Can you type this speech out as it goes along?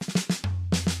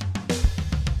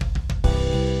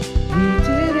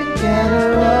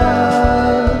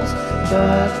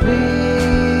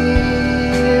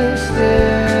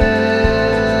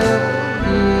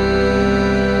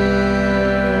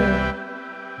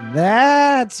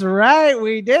That's right.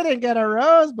 We didn't get a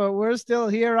rose, but we're still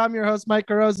here. I'm your host, Mike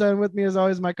Carosa, and with me, as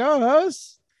always, my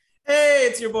co-host. Hey,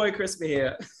 it's your boy Chris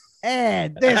Mejia.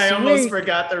 And I this almost week,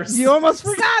 forgot the rest. you almost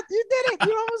forgot. You did it.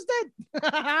 You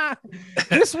almost did.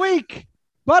 This week,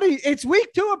 buddy, it's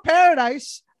week 2 of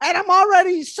Paradise, and I'm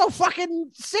already so fucking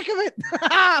sick of it.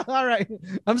 All right,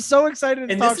 I'm so excited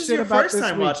to And talk this is shit your about first this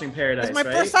time week. watching Paradise, It's my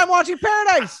right? first time watching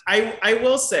Paradise. I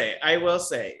will say,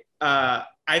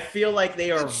 I feel like they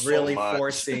are It's so really much.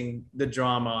 forcing the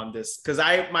drama on this because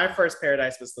my first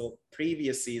Paradise was the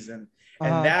previous season,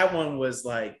 and Uh-huh. that one was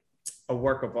like a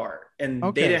work of art, and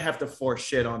Okay. they didn't have to force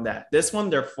shit on that. This one,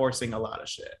 they're forcing a lot of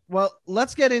shit. Well,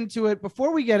 let's get into it.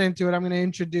 Before we get into it, I'm going to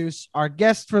introduce our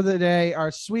guest for the day,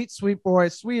 our sweet, sweet boy,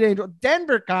 sweet angel,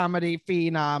 Denver comedy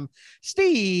phenom,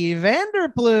 Steve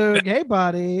Vanderplug. Hey,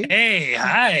 buddy. Hey,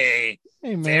 hi.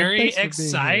 Hey, man. Very Thanks for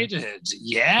being here. excited.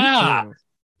 Yeah. Me too.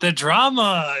 The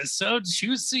drama is so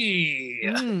juicy.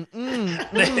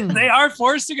 Mm. They are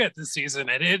forcing it this season,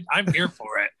 and I'm here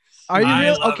for it. Are you I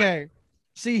real? love Okay.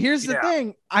 See, here's the Yeah.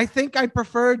 thing. I think I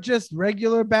prefer just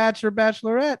regular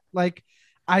bachelorette. Like,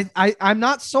 I'm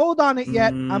not sold on it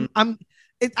yet. Mm.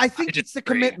 I think it's the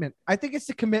disagree. commitment. I think it's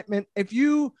the commitment.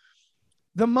 The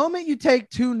moment you take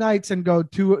 2 nights and go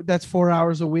that's 4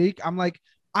 hours a week, I'm like,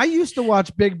 I used to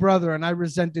watch Big Brother and I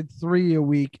resented 3 a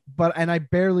week, and I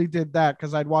barely did that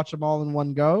because I'd watch them all in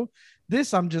one go.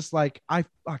 This, I'm just like, I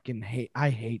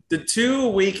hate. The 2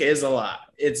 week is a lot.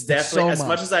 It's definitely so as much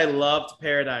much. as I loved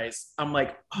Paradise. I'm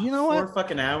like, You know what? 4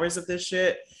 fucking hours of this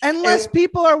shit. And less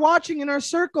people are watching in our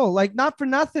circle. Like, not for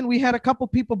nothing, we had a couple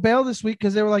people bail this week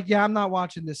because they were like, yeah, I'm not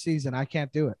watching this season. I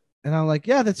can't do it. And I'm like,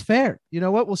 yeah, that's fair. You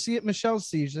know what? We'll see it Michelle's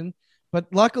season. But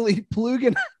luckily, Plug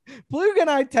and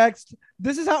I text.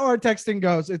 This is how our texting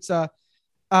goes. It's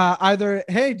either,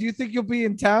 hey, do you think you'll be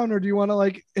in town, or do you want to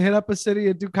like hit up a city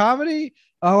and do comedy?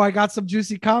 Oh, I got some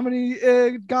juicy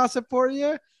comedy gossip for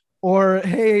you. Or,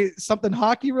 hey, something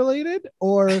hockey related.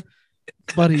 Or,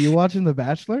 buddy, you watching The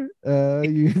Bachelor?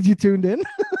 You tuned in?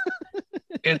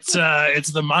 It's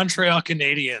the Montreal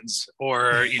Canadiens,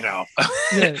 or Yeah.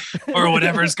 or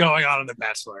whatever's going on in The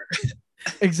Bachelor.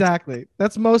 Exactly.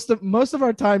 That's most of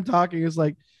our time talking is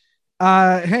like,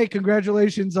 hey,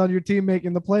 congratulations on your team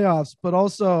making the playoffs, but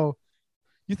also,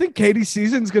 you think Katie's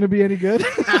season's going to be any good?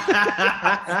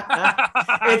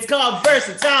 It's called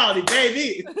versatility,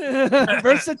 baby.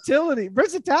 Versatility.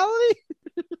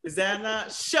 Is that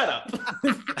not? Shut up.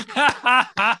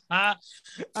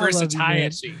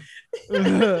 Versatility.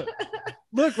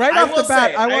 Look, right off the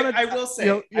bat, I will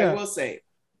say, yeah. I will say,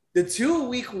 the 2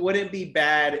 week wouldn't be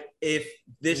bad if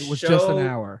this It was show just an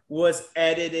hour. was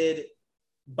edited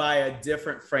by a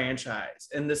different franchise,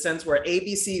 in the sense where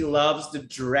ABC loves to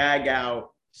drag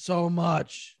out So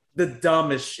much. the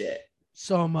dumbest shit.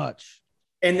 So much.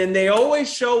 And then they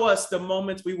always show us the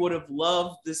moments we would have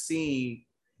loved to see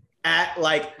at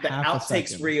like the Half a outtakes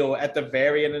second. reel at the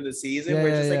very end of the season. Yeah, We're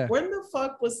just yeah. like, when the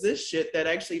fuck was this shit that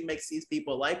actually makes these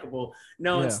people likable?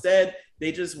 No, Yeah. instead,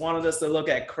 they just wanted us to look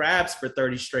at crabs for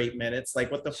 30 straight minutes.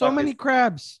 Like, what the So fuck? many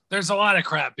crabs. There's a lot of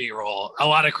crap B-roll, a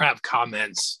lot of crap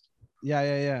comments.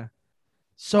 Yeah.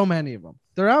 So many of them.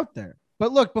 They're out there.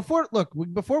 But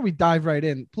before we dive right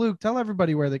in, Plug, tell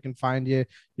everybody where they can find you,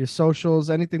 your socials,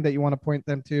 anything that you want to point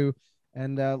them to,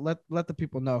 and let the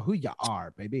people know who you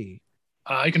are, baby.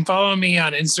 You can follow me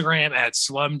on Instagram at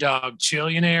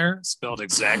slumdogchillionaire, spelled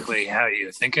exactly how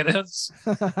you think it is.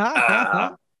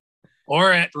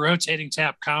 Or at Rotating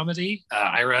Tap Comedy.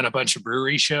 I run a bunch of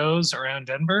brewery shows around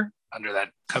Denver under that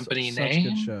company Such name.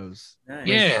 good shows. Nice.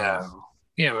 Yeah.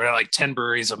 We're at like 10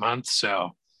 breweries a month.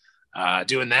 So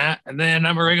doing that. And then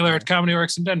I'm a regular at Comedy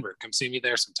Works in Denver. Come see me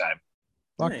there sometime.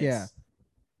 Fuck Nice. yeah.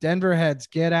 Denver heads,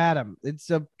 get at him. It's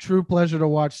a true pleasure to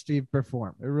watch Steve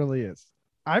perform. It really is.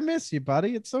 I miss you,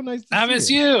 buddy. It's so nice to I see miss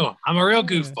you. you. I'm a real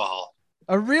Yeah. goofball.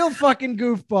 A real fucking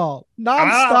goofball.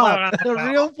 Nonstop. A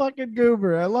real fucking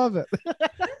goober. I love it.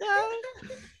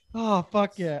 Oh,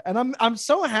 fuck yeah. And I'm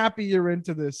so happy you're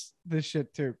into this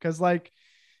shit too. Cause like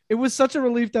it was such a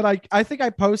relief that I think I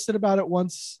posted about it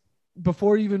once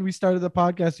before even we started the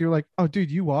podcast. You were like, oh dude,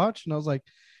 you watch? And I was like,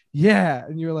 yeah.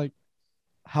 And you're like,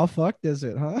 how fucked is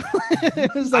it, huh?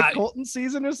 It was like Colton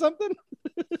season or something.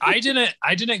 I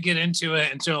didn't get into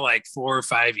it until like 4 or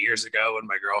 5 years ago when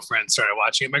my girlfriend started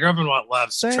watching it. My girlfriend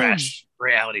loves Same. trash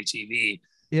reality TV.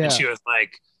 Yeah. And she was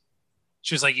like,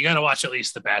 you got to watch at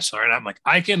least The Bachelor. And I'm like,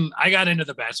 I got into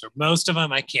The Bachelor. Most of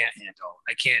them I can't handle.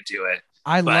 I can't do it.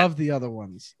 I But- love the other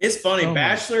ones. It's funny. So much.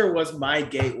 Bachelor was my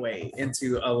gateway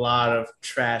into a lot of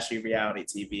trashy reality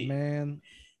TV. Man.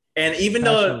 And even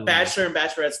Bachelor though was. Bachelor and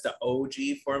Bachelorette's the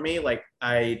OG for me, like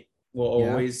I will Yeah.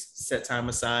 always set time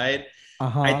aside.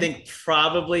 Uh-huh. I think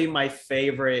probably my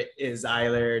favorite is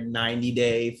either 90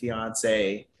 Day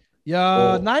Fiance.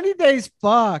 Yeah, 90 Days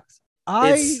fucked.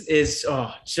 It's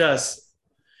just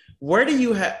where do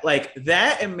you have like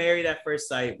that and Married at First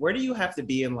Sight? Where do you have to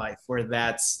be in life where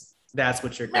that's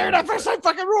what you're Married going at First for? Sight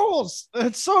fucking rules.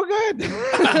 It's so good.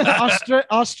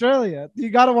 Australia. You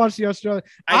got to watch the Australia.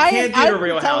 I can't do the I've been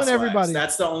Real telling Housewives. everybody.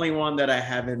 That's the only one that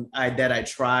I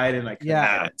tried and I couldn't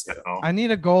Yeah. get into. I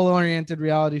need a goal-oriented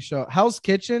reality show. Hell's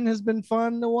Kitchen has been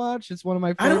fun to watch. It's one of my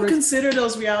favorites. I don't consider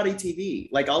those reality TV.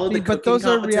 Like all of the but cooking those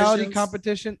are reality competitions.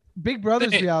 competition. Big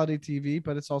Brother's reality TV,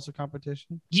 but it's also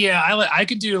competition. Yeah, I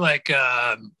could do like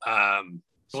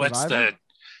what's Survivor?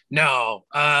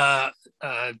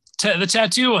 the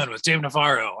tattoo one with Dave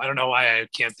Navarro. I don't know why I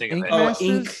can't think of Ink it.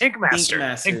 Masters? Ink Master. Ink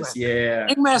Masters, Ink yeah.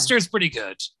 Ink Master is pretty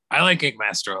good. I like Ink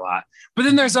Master a lot. But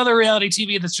then there's other reality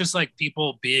TV that's just like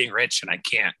people being rich, and I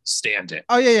can't stand it.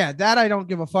 Oh yeah. That I don't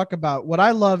give a fuck about. What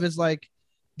I love is like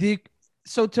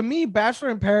so to me, Bachelor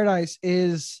in Paradise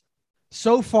is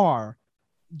so far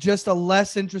just a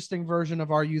less interesting version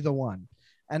of Are You the One?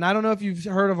 And I don't know if you've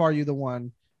heard of Are You the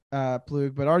One,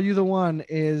 Plug, but Are You the One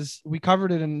is, we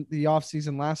covered it in the off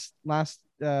season last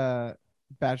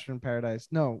Bachelor in Paradise.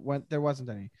 No, when there wasn't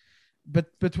any, but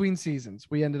between seasons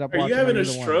we ended up Are watching you having Are a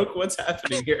You the One. stroke? What's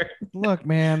happening here? Look,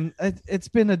 man, it's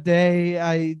been a day.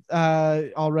 I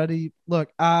already look.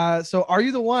 So Are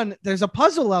You the One? There's a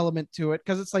puzzle element to it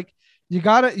because it's like you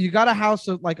got a house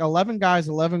of like 11 guys,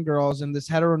 11 girls in this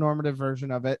heteronormative version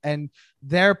of it, and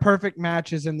their perfect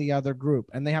match is in the other group,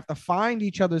 and they have to find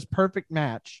each other's perfect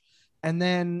match, and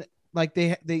then like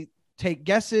they take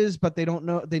guesses, but they don't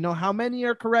know. They know how many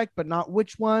are correct, but not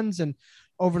which ones, and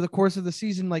over the course of the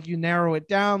season, like you narrow it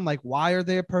down, like why are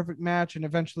they a perfect match? And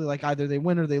eventually like either they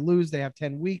win or they lose. They have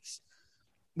 10 weeks.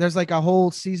 There's like a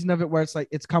whole season of it where it's like,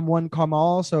 it's come one, come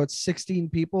all. So it's 16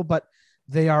 people, but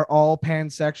they are all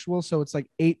pansexual. So it's like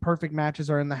 8 perfect matches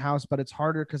are in the house, but it's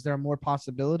harder because there are more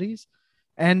possibilities.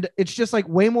 And it's just like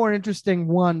way more interesting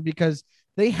because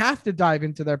they have to dive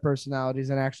into their personalities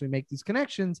and actually make these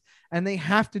connections. And they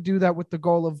have to do that with the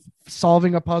goal of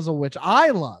solving a puzzle, which I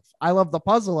love. I love the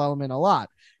puzzle element a lot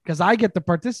because I get to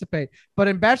participate. But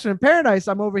in Bachelor in Paradise,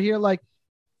 I'm over here like,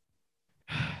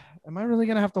 am I really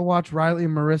going to have to watch Riley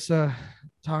and Marissa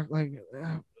talk like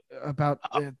about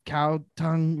cow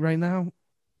tongue right now?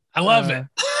 I love it.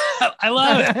 I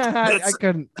love it. I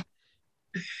couldn't.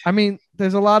 I mean,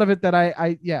 there's a lot of it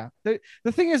that yeah.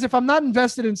 The thing is, if I'm not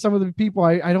invested in some of the people,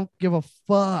 I don't give a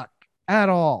fuck at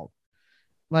all.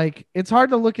 Like, it's hard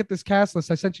to look at this cast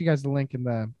list. I sent you guys the link in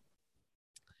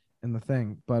the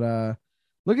thing, but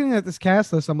looking at this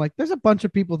cast list, I'm like, there's a bunch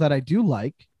of people that I do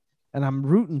like and I'm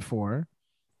rooting for,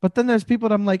 but then there's people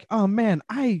that I'm like, oh man,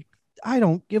 I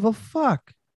don't give a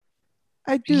fuck.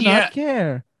 I do not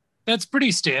care. That's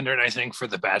pretty standard, I think, for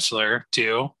The Bachelor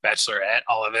too. Bachelorette,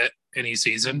 all of it, any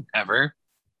season ever.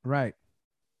 Right.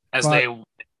 As they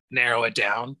narrow it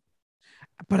down.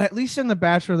 But at least in The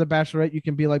Bachelor, The Bachelorette, you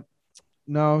can be like,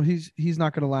 no, he's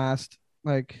not going to last.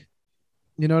 Like,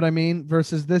 you know what I mean?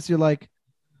 Versus this, you're like,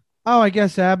 oh, I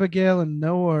guess Abigail and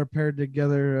Noah are paired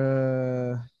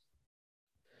together.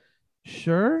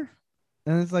 Sure.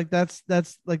 And it's like, that's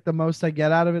like the most I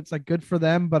get out of it. It's like good for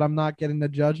them, but I'm not getting to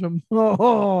judge them.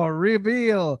 Oh,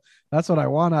 reveal. That's what I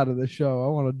want out of the show. I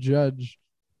want to judge.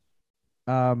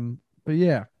 But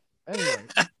yeah. Anyway.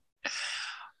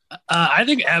 I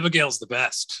think Abigail's the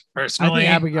best, personally. I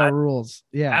think Abigail rules.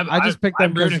 Yeah. I just picked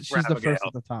them because she's the first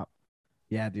at the top.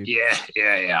 Yeah, dude.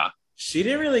 Yeah. She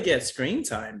didn't really get screen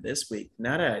time this week.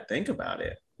 Now that I think about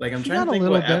it, like I'm trying to think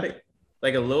what Abigail.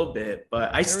 Like a little bit,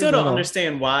 but I still don't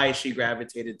understand why she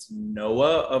gravitated to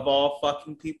Noah of all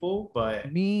fucking people.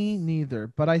 But me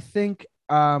neither. But I think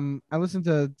I listened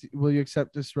to Will You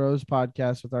Accept This Rose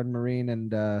podcast with Arden Marine,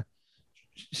 and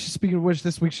speaking of which,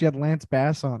 this week she had Lance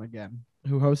Bass on again,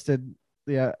 who hosted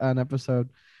an episode.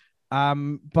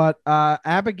 But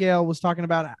Abigail was talking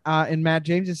about in Matt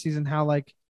James's season how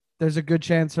like there's a good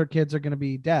chance her kids are going to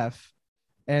be deaf.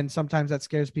 And sometimes that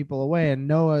scares people away. And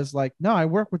Noah's like, no, I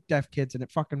work with deaf kids and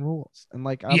it fucking rules. And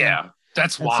like,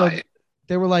 that's why. So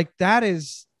they were like, that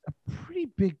is a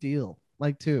pretty big deal.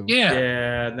 Like, too.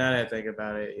 Yeah. Now that I think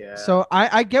about it. Yeah. So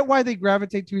I get why they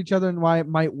gravitate to each other and why it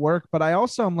might work. But I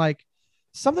also am like,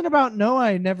 something about Noah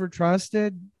I never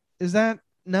trusted. Is that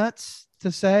nuts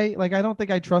to say? Like, I don't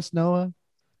think I trust Noah.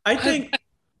 I think,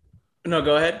 no,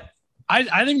 go ahead.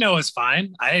 I think Noah's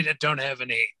fine. I don't have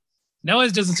any. Noah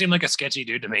doesn't seem like a sketchy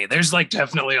dude to me. There's like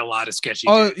definitely a lot of sketchy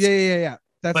dudes. Yeah.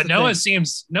 But Noah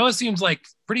seems like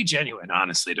pretty genuine,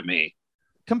 honestly, to me.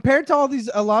 Compared to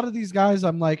a lot of these guys,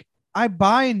 I'm like, I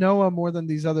buy Noah more than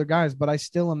these other guys, but I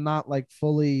still am not like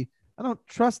fully. I don't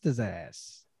trust his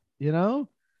ass. You know?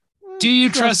 Do you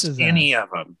trust his any ass. of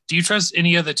them? Do you trust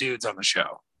any of the dudes on the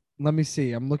show? Let me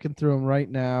see. I'm looking through them right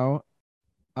now.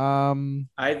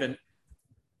 Ivan.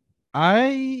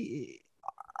 I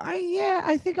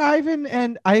think Ivan,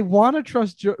 and I want to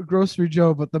trust Grocery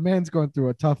Joe, but the man's going through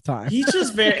a tough time. He's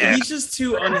just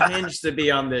too unhinged to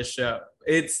be on this show.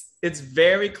 It's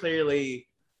very clearly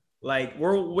like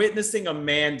we're witnessing a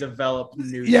man develop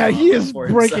new. Yeah, he is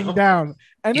breaking himself. down,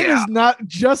 and it Yeah. is not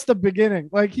just the beginning.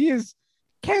 Like he is.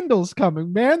 Kendall's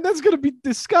coming, man. That's gonna be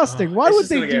disgusting. Why It's would just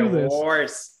they gonna do get this?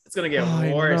 worse. It's gonna get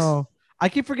I worse. know. I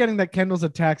keep forgetting that Kendall's a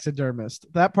taxidermist.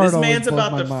 That part This always man's blows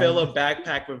about my to mind. fill a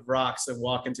backpack with rocks and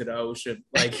walk into the ocean.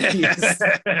 Like he's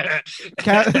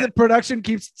The production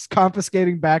keeps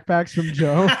confiscating backpacks from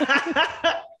Joe.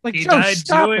 Like He Joe, died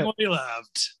stop doing it. what he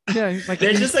loved. Yeah, he's like,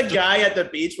 There's just a guy at the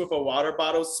beach with a water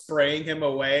bottle spraying him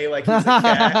away like he's a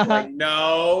cat. Like,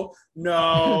 no.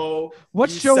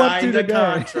 what's you Joe up to signed a today?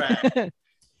 contract.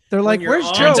 They're like, When you're where's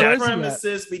on Joe? the Where's he at?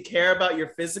 premises, we care about your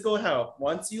physical health.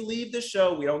 Once you leave the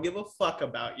show, we don't give a fuck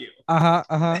about you.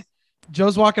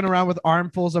 Joe's walking around with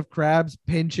armfuls of crabs,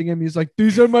 pinching him. He's like,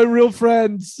 these are my real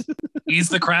friends. He's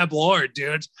the crab lord,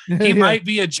 dude. He Yeah. might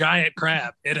be a giant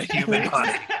crab in a human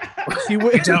body. He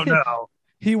We don't know.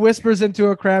 He whispers into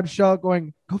a crab shell,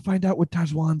 going, "Go find out what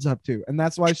Tajwan's up to," and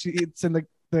that's why she eats in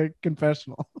the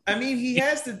confessional. I mean, he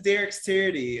has the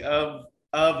dexterity of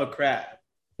a crab.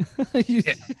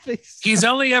 Yeah. He's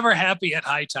only ever happy at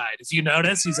high tide. If you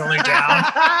notice, he's only down.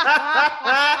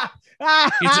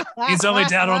 He's only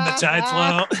down on the tide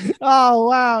flow. Oh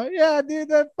wow, yeah, dude,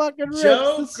 that fucking rips.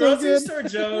 Joe, That's so grocery good. store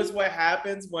Joe is what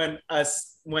happens when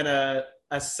a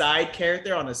side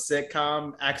character on a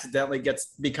sitcom accidentally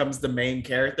becomes the main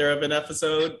character of an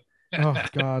episode. Oh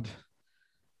god.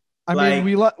 I Like-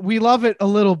 mean, we love it a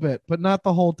little bit, but not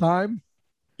the whole time.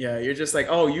 Yeah, you're just like,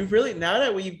 oh, you really, now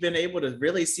that we've been able to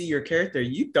really see your character,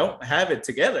 you don't have it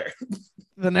together.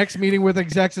 The next meeting with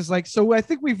execs is like, so I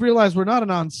think we've realized we're not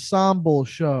an ensemble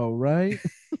show, right?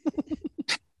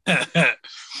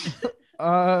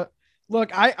 Look,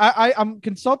 I'm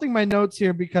consulting my notes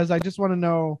here because I just want to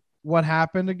know what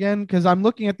happened again, because I'm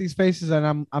looking at these faces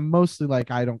and I'm mostly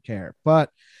like, I don't care. But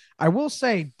I will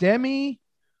say Demi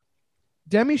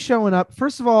showing up.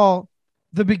 First of all,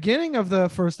 the beginning of the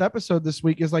first episode this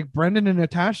week is like Brendan and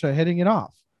Natasha hitting it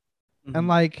off. And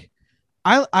like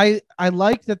I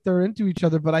like that they're into each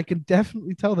other, but I can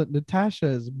definitely tell that Natasha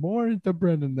is more into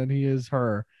Brendan than he is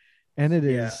her. And it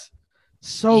is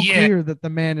so clear that the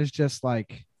man is just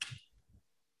like,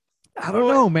 I don't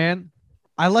know, man.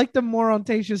 I liked them more on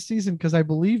Tasha's season because I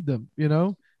believed them, you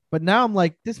know? But now I'm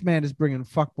like, this man is bringing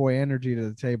fuckboy energy to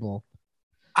the table.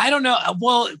 I don't know.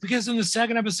 Well, because in the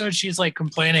second episode, she's like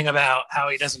complaining about how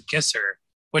he doesn't kiss her,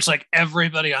 which like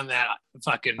everybody on that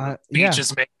fucking beach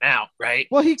is making out, right?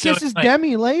 Well, he So kisses it's like-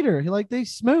 Demi later. They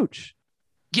smooch.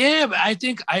 Yeah, but I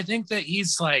think that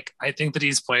he's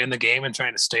playing the game and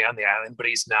trying to stay on the island, but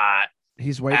he's not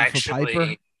He's waiting actually. for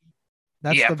Piper.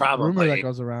 That's Yeah, the rumor probably. that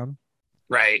goes around.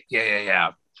 Right.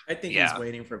 Yeah. I think he's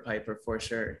waiting for Piper for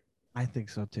sure. I think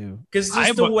so too. Because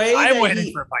just the way I'm that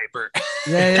waiting for Piper.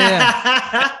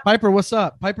 Yeah. Piper, what's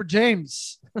up? Piper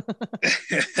James.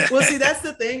 Well, see, that's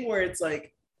the thing where it's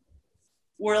like,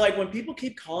 when people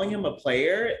keep calling him a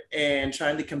player and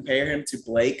trying to compare him to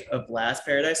Blake of Last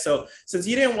Paradise. So since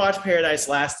you didn't watch Paradise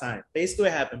last time, basically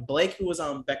what happened, Blake, who was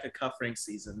on Becca Cuffring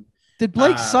season. Did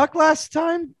Blake suck last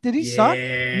time? Did he suck?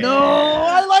 No,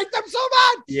 I liked him so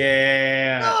much.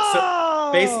 Yeah. No! So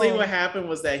basically what happened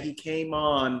was that he came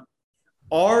on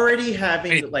already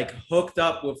having like hooked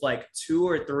up with like 2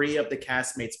 or 3 of the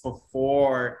castmates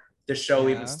before the show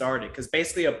even started. Because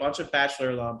basically a bunch of Bachelor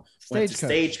alum went to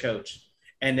Stagecoach.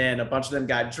 And then a bunch of them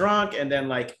got drunk. And then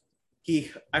like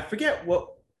I forget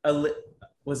what,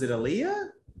 was it Aaliyah?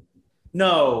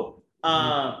 No.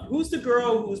 Who's the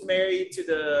girl who's married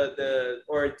to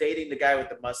or dating the guy with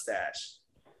the mustache?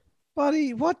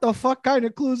 Buddy, what the fuck kind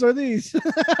of clues are these? No,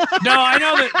 I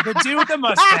know the dude with the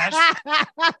mustache.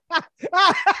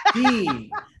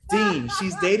 Dean.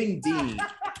 She's dating Dean.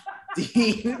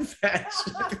 Dean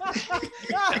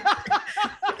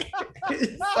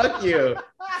Fuck you.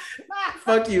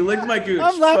 Fuck you. Lick my gooch.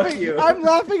 I'm laughing. Fuck you. I'm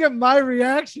laughing at my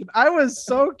reaction. I was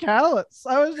so callous.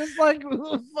 I was just like,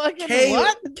 fucking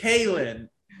what? Kaylin.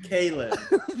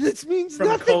 This means From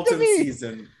nothing Colton to me.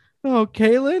 season. Oh,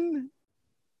 Kaylin?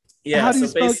 Yeah. How do you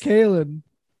spell Kaylin?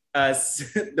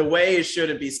 The way it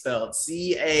shouldn't be spelled.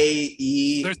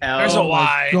 CAEL. There's a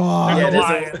Y. God. There's a Yeah,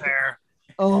 Y there's a- in there.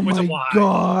 Oh With a my Y.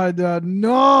 God.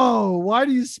 No. Why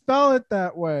do you spell it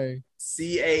that way?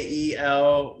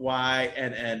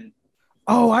 Caelynn.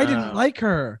 Oh, I didn't like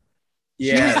her.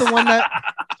 Yeah.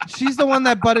 She's the one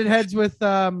that butted heads with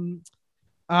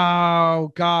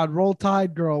oh God, Roll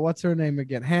Tide girl. What's her name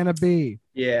again? Hannah B.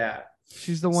 Yeah.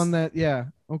 She's the one that, yeah.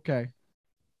 Okay.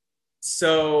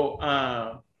 So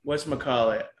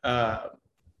whatchamacallit?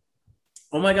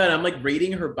 Oh my God, I'm like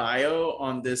reading her bio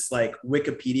on this like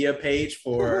Wikipedia page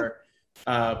for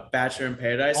Bachelor in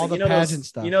Paradise. All like, the pageant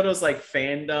stuff. You know those like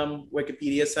fandom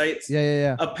Wikipedia sites?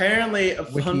 Yeah. Apparently, a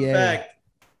fun fact,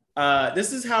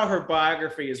 this is how her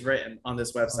biography is written on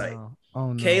this website.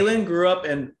 Oh no. Caelynn grew up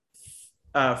in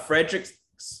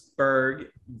Fredericksburg,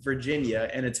 Virginia,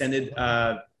 and attended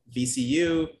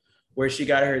VCU, where she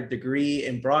got her degree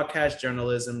in broadcast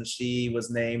journalism. She was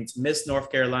named Miss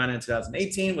North Carolina in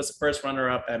 2018, was the first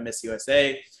runner-up at Miss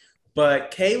USA.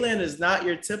 But Caelynn is not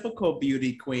your typical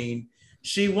beauty queen.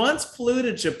 She once flew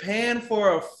to Japan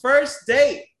for a first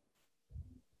date.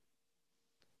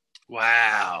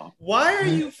 Wow. Why are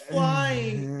you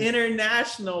flying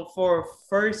international for a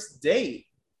first date?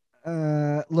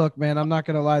 Look, man, I'm not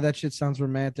gonna lie, that shit sounds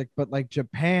romantic, but like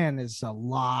Japan is a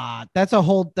lot. That's a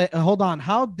whole hold on.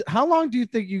 How long do you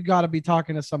think you got to be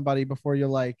talking to somebody before you're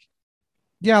like,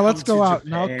 yeah, let's go out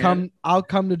and I'll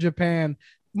come to Japan?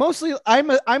 Mostly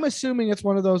I'm assuming it's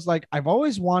one of those like, I've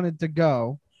always wanted to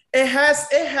go. It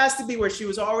has to be where she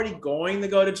was already going to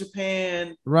go to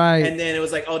Japan, right? And then it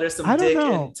was like, oh, there's some dick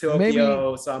in Tokyo, maybe,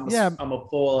 so I'm gonna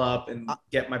pull up and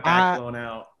get my back blown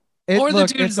out.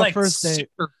 The dude's like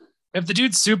if the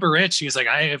dude's super rich, he's like,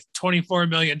 I have $24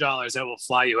 million that will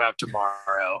fly you out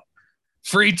tomorrow.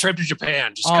 Free trip to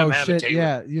Japan. Just come have a date.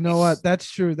 Yeah, you know what?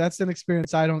 That's true. That's an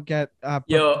experience I don't get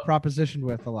propositioned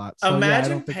with a lot. So,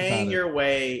 imagine paying your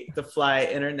way to fly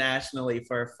internationally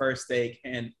for a first date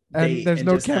and there's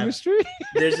no chemistry.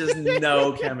 There's just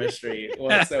no chemistry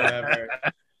whatsoever.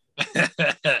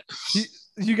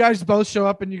 You guys both show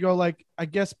up and you go like, I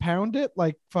guess pound it,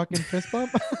 like fucking fist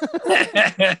bump.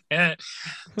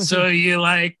 So you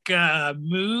like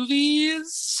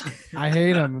movies? I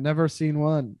hate them. Never seen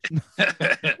one. Do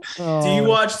you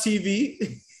watch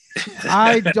TV?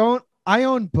 I don't. I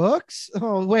own books.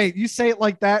 Oh wait, you say it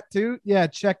like that too? Yeah.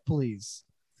 Check please.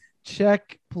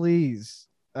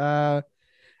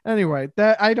 Anyway,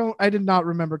 that I did not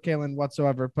remember Caelynn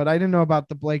whatsoever, but I didn't know about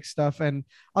the Blake stuff. And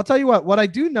I'll tell you what I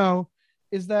do know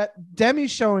is that Demi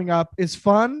showing up is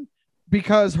fun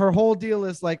because her whole deal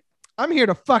is like, I'm here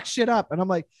to fuck shit up. And I'm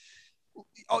like,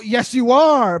 oh, yes, you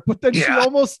are. But then she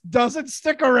almost doesn't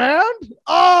stick around.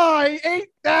 Oh, I ate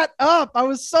that up. I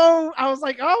was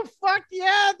like, oh, fuck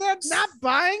yeah, they're not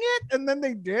buying it. And then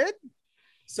they did.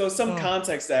 So some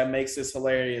context that makes this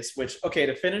hilarious, which, okay,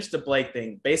 to finish the Blake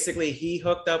thing, basically he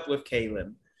hooked up with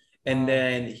Caelynn. And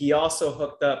then he also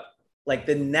hooked up like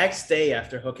the next day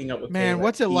after hooking up with Caelynn.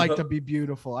 What's it like to be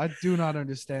beautiful? I do not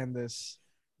understand this.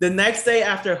 The next day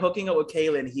after hooking up with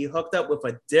Caelynn, he hooked up with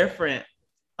a different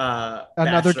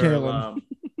another Caelynn.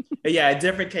 A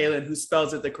different Caelynn who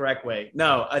spells it the correct way.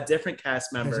 No, a different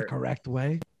cast member. There's a correct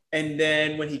way. And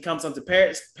then when he comes onto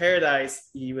Paradise,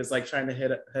 he was like trying to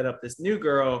hit up this new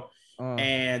girl.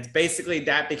 And basically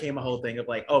that became a whole thing of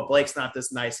like, oh, Blake's not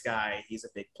this nice guy. He's a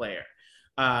big player.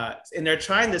 And they're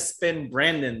trying to spin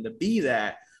Brendan to be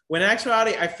that. When in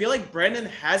actuality, I feel like Brendan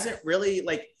hasn't really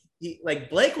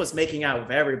Blake was making out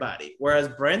with everybody, whereas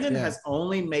Brendan has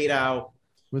only made out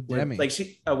with Demi.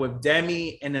 With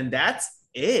Demi, and then that's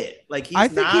it. Like I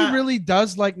think he really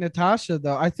does like Natasha,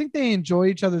 though. I think they enjoy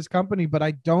each other's company, but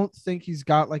I don't think he's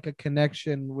got like a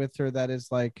connection with her that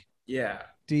is like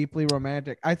deeply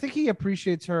romantic. I think he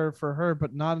appreciates her for her,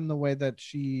 but not in the way that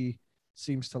she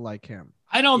seems to like him.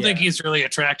 I don't think he's really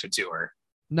attracted to her.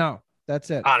 No, that's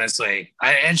it. Honestly,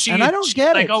 I don't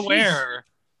get like it. Aware.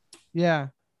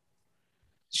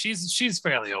 She's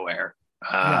fairly aware.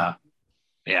 Yeah.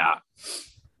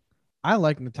 I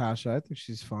like Natasha. I think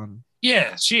she's fun.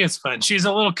 Yeah, she is fun. She's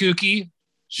a little kooky.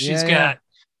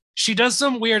 She does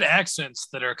some weird accents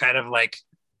that are kind of like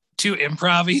too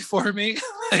improv-y for me.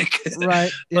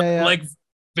 Right. Yeah. Like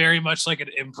very much like an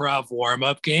improv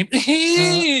warm-up game.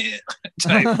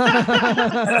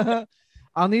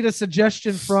 I'll need a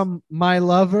suggestion from my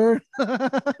lover.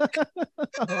 I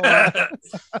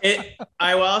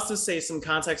will also say some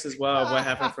context as well of what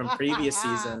happened from previous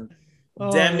season.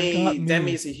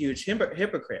 Demi's a huge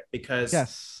hypocrite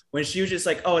because when she was just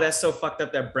like, oh, that's so fucked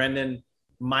up that Brendan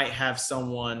might have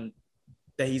someone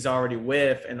that he's already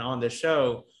with and on the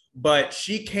show. But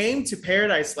she came to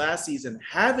Paradise last season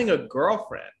having a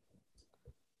girlfriend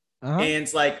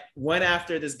and like went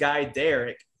after this guy,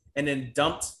 Derek, and then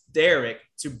dumped Derek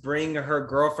to bring her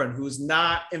girlfriend, who's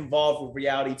not involved with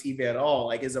reality TV at all,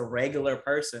 like is a regular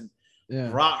person,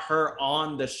 brought her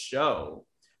on the show,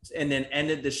 and then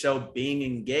ended the show being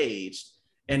engaged.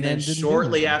 And then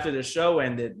shortly after the show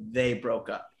ended, they broke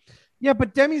up. Yeah,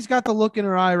 but Demi's got the look in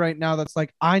her eye right now that's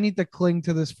like, I need to cling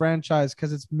to this franchise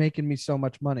because it's making me so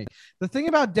much money. The thing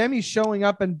about Demi showing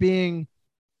up and being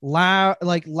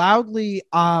loudly,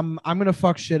 I'm gonna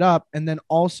fuck shit up, and then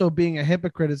also being a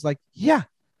hypocrite is like, yeah,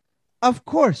 of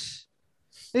course.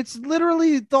 It's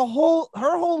literally her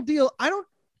whole deal. I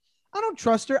don't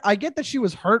trust her. I get that she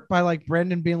was hurt by like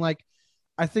Brendan being like,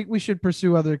 I think we should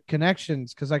pursue other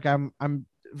connections because like I'm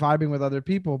vibing with other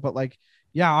people, but like,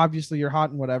 yeah, obviously you're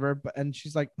hot and whatever. But and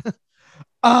she's like,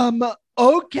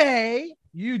 okay,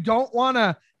 you don't want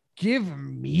to give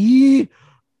me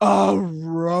a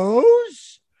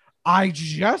rose? I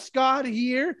just got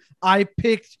here. I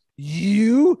picked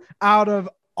you out of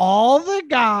all the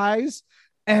guys,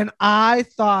 and I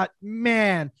thought,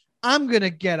 man, I'm gonna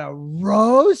get a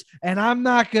rose, and I'm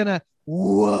not gonna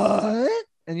what?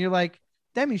 And you're like,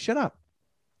 Demi, shut up.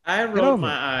 I rolled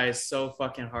my eyes so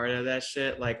fucking hard at that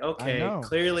shit. Like, okay,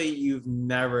 clearly you've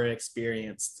never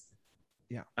experienced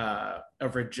a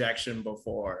rejection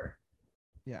before.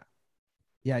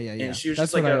 Yeah. And she was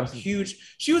just like a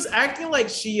huge, she was acting like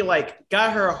she like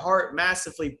got her heart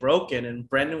massively broken, and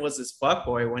Brendan was this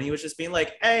fuckboy when he was just being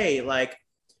like, hey, like,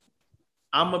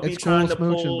 I'm gonna be trying to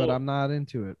pull, but I'm not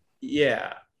into it.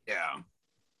 Yeah.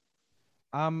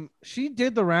 She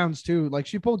did the rounds too. Like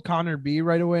she pulled Connor B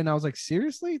right away, and I was like,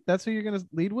 seriously? That's who you're gonna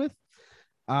lead with?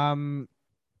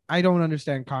 I don't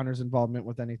understand Connor's involvement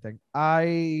with anything.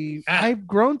 I've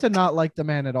grown to not like the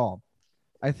man at all,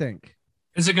 I think.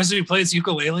 Is it because he plays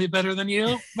ukulele better than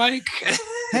you, Mike?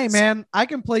 Hey man, I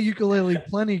can play ukulele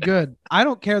plenty good. I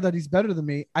don't care that he's better than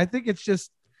me. I think it's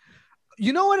just,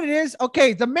 you know what it is?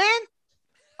 Okay, the man,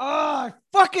 I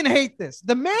fucking hate this.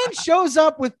 The man shows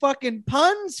up with fucking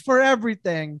puns for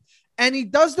everything, and he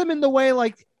does them in the way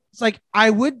like, it's like, I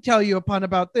would tell you a pun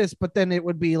about this, but then it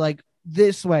would be like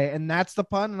this way, and that's the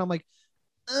pun. And I'm like,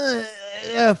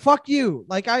 fuck you.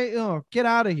 Like, get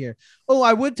out of here. Oh,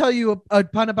 I would tell you a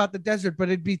pun about the desert, but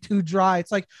it'd be too dry.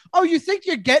 It's like, oh, you think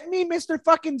you're getting me, Mr.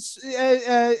 fucking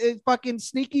fucking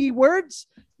sneaky words?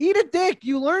 Eat a dick.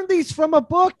 You learned these from a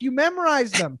book. You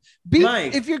memorize them.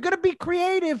 If you're going to be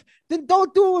creative, then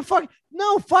don't do it with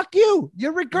fuck you.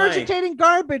 You're regurgitating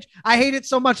garbage. I hate it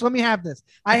so much. Let me have this.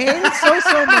 I hate it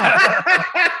so much.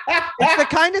 It's the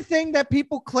kind of thing that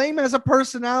people claim as a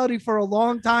personality for a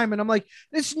long time. And I'm like,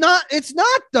 it's not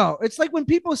though. It's like when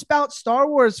people spout Star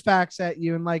Wars facts at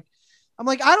you and like, I'm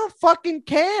like, I don't fucking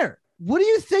care. What do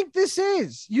you think this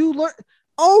is? You learn.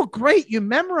 Oh, great. You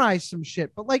memorize some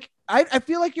shit. But like, I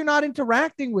feel like you're not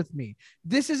interacting with me.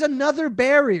 This is another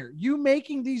barrier. You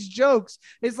making these jokes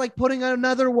is like putting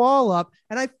another wall up.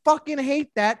 And I fucking hate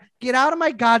that. Get out of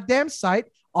my goddamn sight,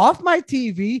 off my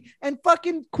TV, and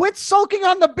fucking quit sulking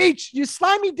on the beach. You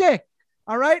slimy dick.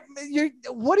 All right.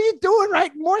 What are you doing?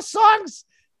 Right? More songs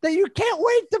that you can't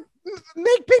wait to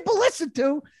make people listen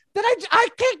to that I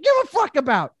can't give a fuck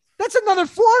about. That's another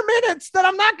 4 minutes that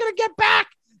I'm not going to get back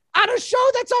on a show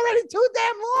that's already too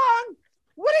damn long.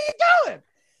 What are you doing?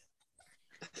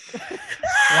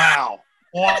 Wow.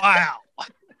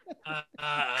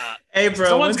 Hey, bro,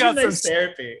 someone's got some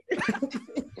therapy.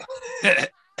 I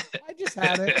just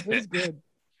had it. It was good.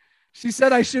 She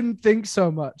said I shouldn't think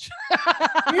so much.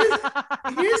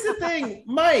 Here's the thing,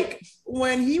 Mike.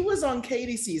 When he was on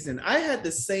Katie's season, I had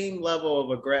the same level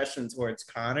of aggression towards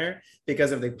Connor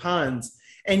because of the puns.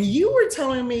 And you were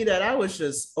telling me that I was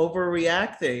just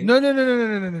overreacting. No.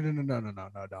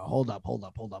 Hold up.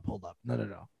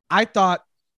 No. I thought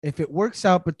if it works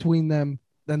out between them,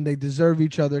 then they deserve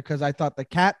each other, because I thought the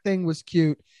cat thing was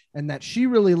cute and that she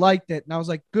really liked it. And I was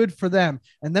like, good for them.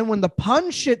 And then when the pun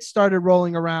shit started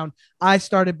rolling around, I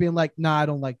started being like, nah, I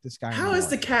don't like this guy anymore. How is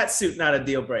the cat suit not a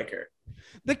deal breaker?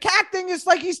 The cat thing is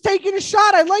like, he's taking a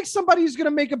shot. I like somebody who's going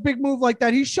to make a big move like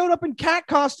that. He showed up in cat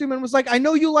costume and was like, I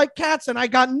know you like cats and I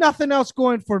got nothing else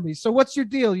going for me. So what's your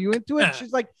deal? You into it?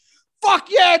 She's like, fuck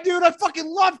yeah, dude. I fucking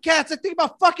love cats. I think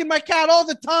about fucking my cat all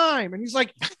the time. And he's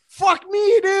like, fuck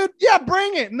me, dude. Yeah,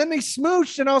 bring it. And then they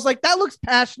smooshed and I was like, that looks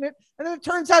passionate. And then it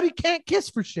turns out he can't kiss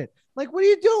for shit. Like, what are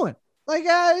you doing? Like,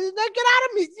 get out of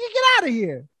me. You get out of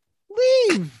here.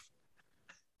 Leave.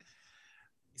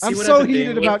 I'm so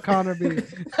heated about Connor B.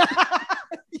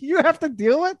 You have to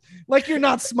deal with like you're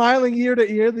not smiling ear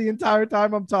to ear the entire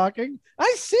time I'm talking.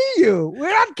 I see you. We're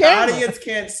on camera. The audience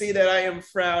can't see that I am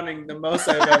frowning the most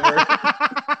I've ever.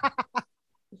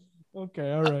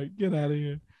 Okay, all right. Get out of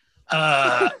here.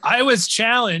 I was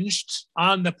challenged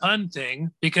on the pun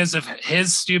thing because of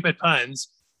his stupid puns.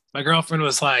 My girlfriend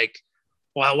was like,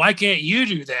 well, why can't you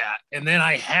do that? And then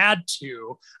I had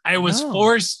to. I was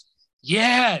forced.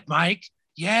 Yeah, Mike.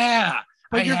 Yeah.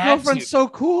 But your girlfriend's so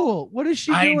cool. What is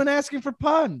she doing asking for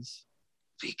puns?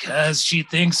 Because she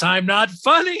thinks I'm not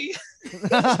funny.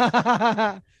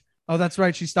 Oh, that's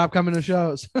right. She stopped coming to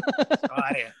shows.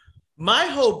 My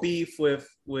whole beef with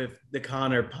the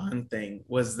Connor pun thing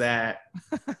was that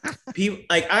people,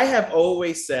 like, I have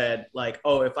always said, like,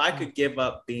 oh, if I could give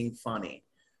up being funny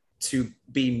to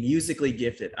be musically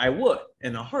gifted, I would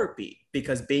in a heartbeat,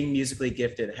 because being musically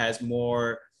gifted has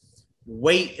more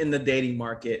weight in the dating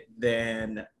market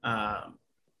than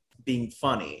being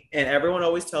funny. And everyone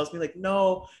always tells me, like,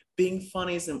 no, being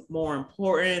funny isn't more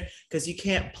important because you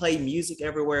can't play music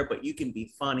everywhere, but you can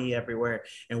be funny everywhere.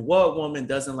 And what woman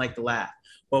doesn't like to laugh?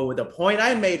 But the point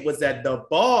I made was that the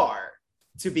bar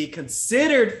to be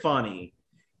considered funny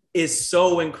is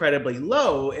so incredibly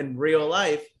low in real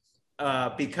life,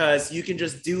 because you can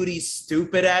just do these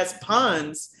stupid ass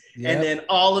puns. Yep. And then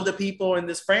all of the people in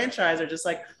this franchise are just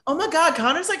like, oh my God,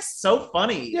 Connor's like so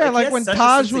funny. Yeah, like when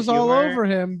Taj was all over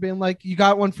him being like, you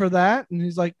got one for that? And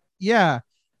he's like, yeah,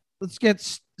 let's get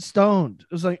stoned.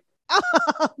 It was like,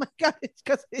 oh my God, it's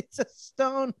because it's a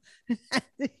stone.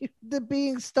 The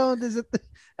being stoned is it?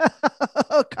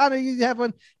 Oh, Connor, you have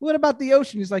one. What about the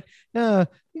ocean? He's like, you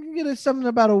can get something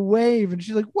about a wave. And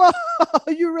she's like, whoa,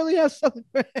 you really have something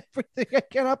for everything. I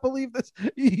cannot believe this.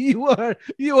 You are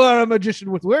a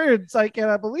magician with words. I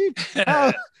cannot believe.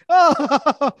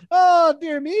 Oh,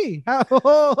 dear me.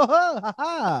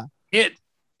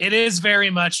 It is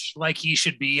very much like he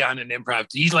should be on an improv.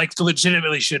 He like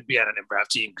legitimately should be on an improv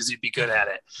team because he'd be good at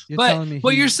it. But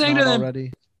what you're saying to them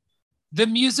already. The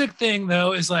music thing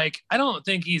though is like, I don't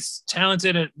think he's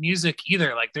talented at music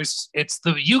either. Like it's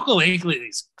the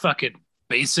ukulele's fucking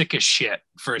basic as shit.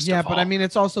 First of all. But I mean,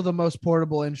 it's also the most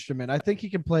portable instrument. I think he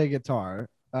can play a guitar.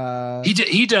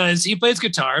 He does. He plays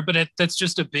guitar, but that's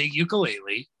just a big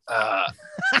ukulele.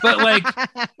 But like.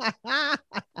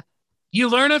 You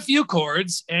learn a few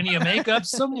chords and you make up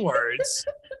some words.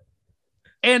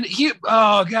 And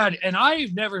oh God. And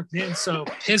I've never been so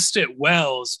pissed at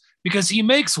Wells because he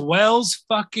makes Wells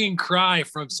fucking cry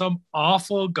from some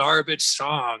awful garbage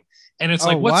song. And it's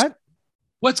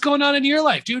what's going on in your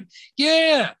life, dude?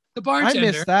 Yeah. The bartender. I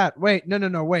missed that. Wait,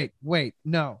 no. Wait,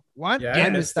 no. What? Yeah, I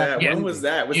missed that. When was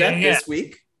that? Was that this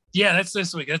week? Yeah, that's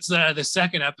this week. That's the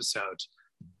second episode.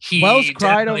 Wells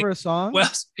cried over a song.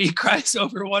 He cries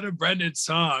over one of Brendan's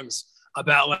songs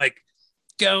about like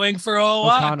going for a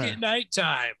walk at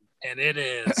nighttime, and it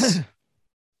is,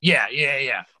 yeah.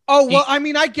 Oh well, I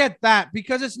mean, I get that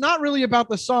because it's not really about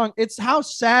the song; it's how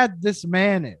sad this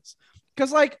man is.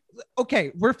 Because, like,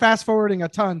 okay, we're fast forwarding a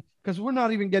ton because we're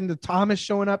not even getting to Thomas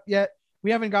showing up yet. We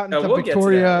haven't gotten to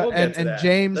Victoria and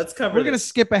James. We're gonna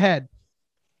skip ahead.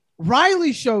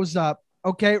 Riley shows up.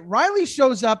 Okay, Riley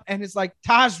shows up and is like,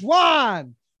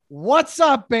 Tajwan, what's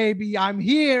up, baby? I'm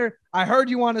here. I heard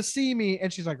you want to see me.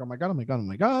 And she's like, oh my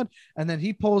God. And then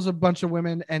he pulls a bunch of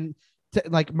women and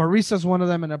like Marisa's one of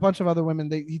them and a bunch of other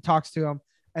women. He talks to him.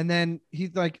 And then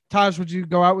he's like, Taj, would you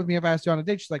go out with me if I asked you on a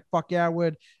date? She's like, fuck yeah, I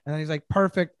would. And then he's like,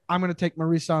 perfect. I'm going to take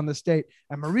Marisa on this date.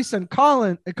 And Marisa and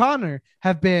Connor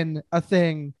have been a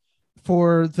thing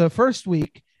for the first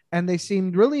week. And they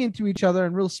seemed really into each other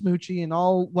and real smoochy and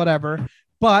all whatever.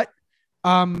 But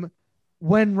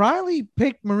when Riley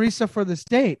picked Marisa for this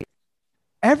date,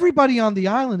 everybody on the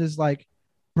island is like,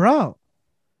 bro,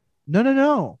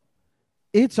 no.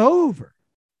 It's over.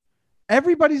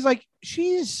 Everybody's like,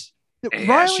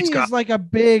 Riley is like a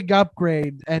big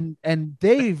upgrade and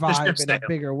they vibe in a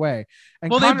bigger way. And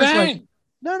Connor's they bang.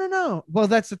 Like, no. Well,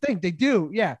 that's the thing. They do.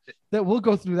 Yeah. That we'll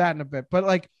go through that in a bit. But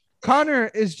like Connor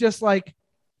is just like,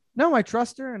 no, I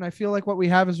trust her, and I feel like what we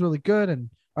have is really good, and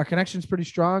our connection's pretty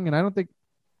strong. And I don't think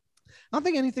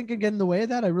anything can get in the way of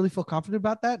that. I really feel confident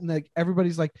about that. And like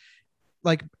everybody's like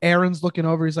Aaron's looking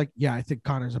over. He's like, yeah, I think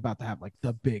Connor's about to have like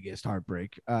the biggest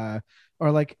heartbreak. Or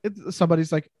like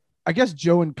somebody's like, I guess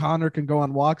Joe and Connor can go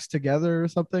on walks together or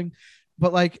something.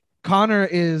 But like Connor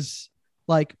is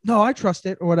like, no, I trust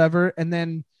it or whatever. And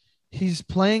then he's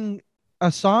playing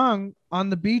a song on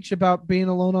the beach about being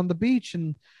alone on the beach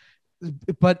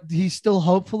but he's still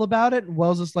hopeful about it. And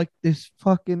Wells is like, this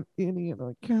fucking idiot.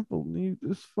 I can't believe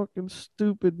this fucking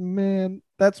stupid man.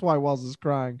 That's why Wells is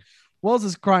crying. Wells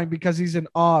is crying because he's in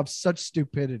awe of such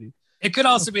stupidity. It could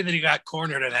also be that he got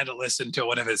cornered and had to listen to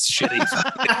one of his shitty.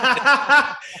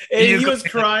 And he was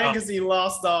crying because he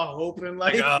lost all hope in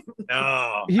life.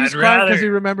 No, he's crying because he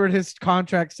remembered his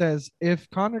contract says if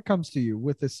Connor comes to you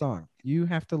with this song, you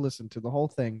have to listen to the whole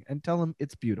thing and tell him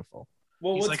it's beautiful.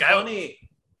 Well, what's funny?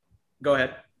 Go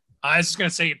ahead. I was just gonna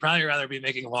say you'd probably rather be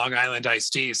making Long Island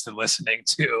iced teas than listening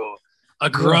to a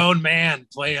grown man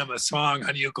play him a song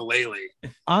on ukulele.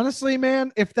 Honestly,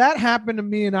 man, if that happened to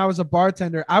me and I was a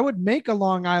bartender, I would make a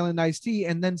Long Island iced tea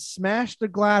and then smash the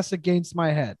glass against my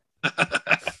head.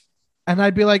 And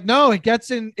I'd be like, no, it gets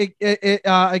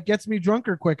gets me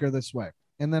drunker quicker this way.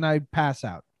 And then I'd pass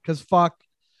out because fuck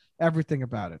everything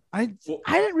about it. I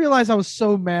didn't realize I was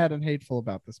so mad and hateful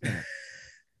about this man.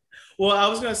 Well, I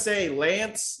was going to say,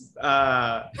 Lance,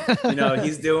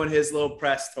 he's doing his little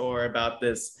press tour about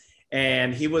this.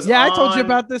 And he was I told you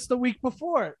about this the week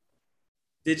before.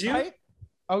 Did you? Right?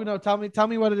 Oh, no. Tell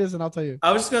me what it is and I'll tell you.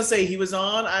 I was just going to say he was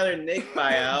on either Nick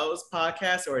Bial's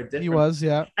podcast or a different. He was,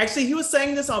 yeah. Actually, he was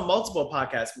saying this on multiple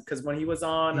podcasts because when he was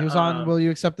on. He was on Will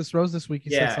You Accept This Rose this week?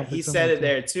 He said it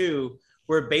there too.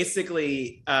 Where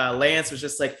basically Lance was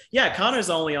just like, yeah, Connor's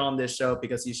only on this show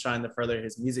because he's trying to further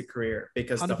his music career.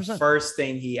 Because 100%. The first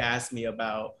thing he asked me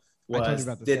about was,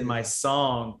 did my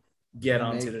song get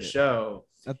onto the show?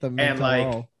 And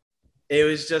like, it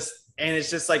was just, and it's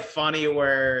just like funny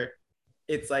where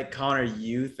it's like, Connor,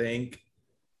 you think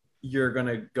you're going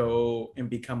to go and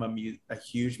become a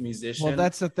huge musician? Well,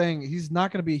 that's the thing. He's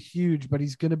not going to be huge, but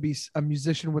he's going to be a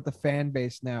musician with a fan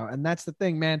base now. And that's the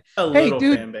thing, man. Little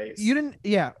fan base. You didn't,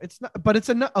 it's not, but it's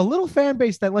a little fan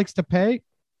base that likes to pay.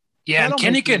 Yeah. And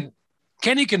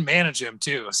Kenny can manage him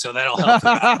too. So that'll help him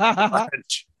out.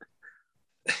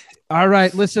 All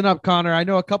right. Listen up, Connor. I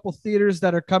know a couple theaters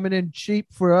that are coming in cheap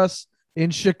for us in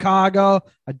Chicago.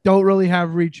 I don't really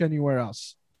have reach anywhere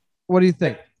else. What do you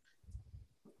think?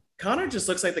 Connor just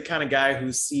looks like the kind of guy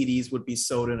whose CDs would be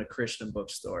sold in a Christian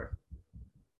bookstore.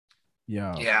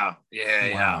 Yeah.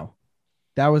 Yeah.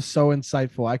 That was so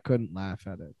insightful. I couldn't laugh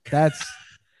at it.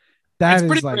 That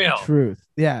is like real. Truth.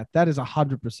 Yeah, that is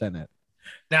 100% it.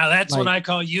 Now that's what I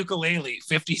call ukulele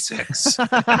 56.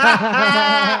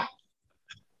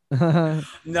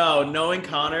 No, knowing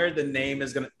Connor, the name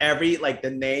is gonna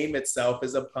the name itself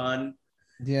is a pun.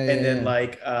 Then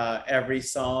every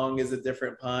song is a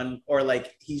different pun, or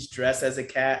like he's dressed as a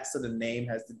cat, so the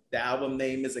album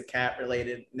name is a cat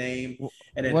related name,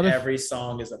 and then every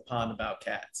song is a pun about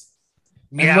cats.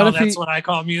 Yeah, that's what I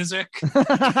call music.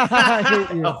 I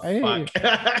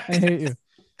hate you.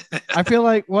 I feel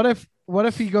like what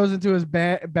if he goes into his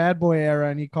bad boy era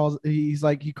and he calls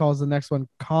the next one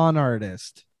con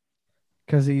artist.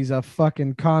 Because he's a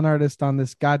fucking con artist on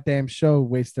this goddamn show,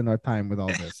 wasting our time with all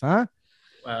this, huh?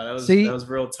 Wow, that was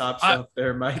real top shelf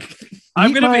there, Mike.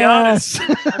 I'm gonna be honest.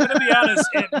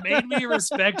 It made me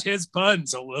respect his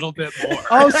puns a little bit more.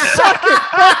 Oh, suck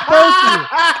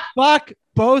it! Fuck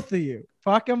both of you.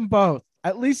 Fuck them both.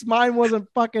 At least mine wasn't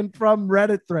fucking from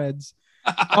Reddit threads.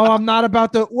 Oh, I'm not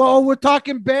about to. Whoa, we're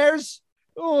talking bears.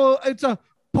 Oh, it's a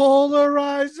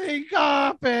polarizing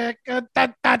topic.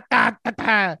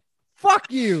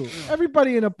 Fuck you.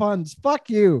 Everybody in the puns.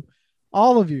 Fuck you.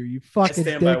 All of you. You fucking I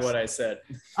stand dicks. by what I said.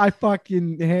 I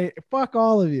fucking hate. Fuck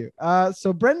all of you.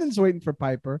 So Brendan's waiting for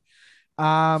Piper.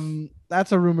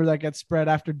 That's a rumor that gets spread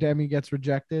after Demi gets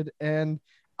rejected. And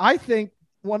I think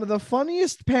one of the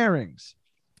funniest pairings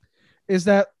is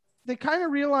that they kind of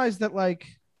realize that like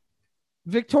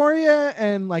Victoria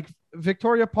and like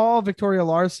Victoria Paul, Victoria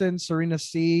Larson, Serena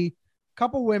C, a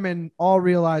couple women all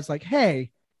realize like,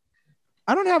 hey,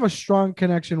 I don't have a strong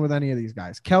connection with any of these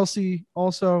guys. Kelsey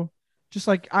also, just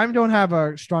like I don't have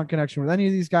a strong connection with any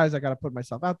of these guys. I got to put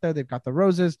myself out there. They've got the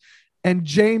roses. And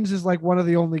James is like one of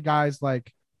the only guys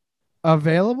like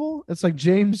available. It's like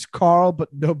James, Carl,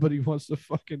 but nobody wants to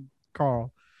fucking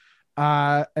Carl.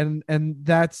 And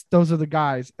those are the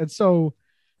guys. And so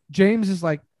James is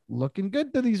like looking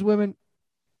good to these women.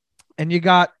 And you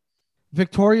got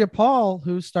Victoria Paul,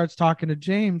 who starts talking to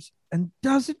James and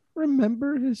doesn't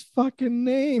remember his fucking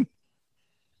name.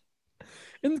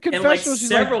 In the confessional, she's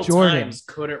several like, Jordan. times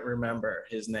couldn't remember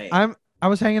his name. I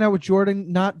was hanging out with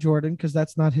Jordan, not Jordan, because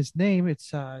that's not his name.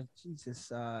 It's No,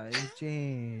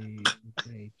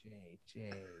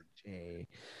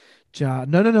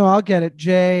 I'll get it.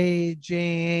 James.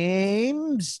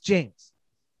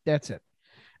 That's it.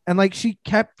 And like she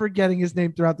kept forgetting his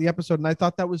name throughout the episode, and I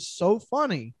thought that was so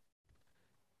funny.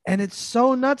 And it's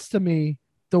so nuts to me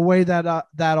the way that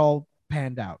that all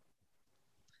panned out.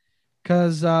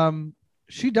 Because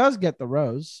she does get the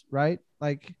rose, right?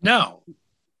 Like no.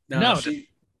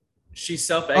 She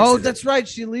self-exited. Oh, that's right.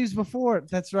 She leaves before.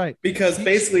 That's right. Because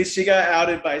basically she got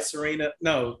outed by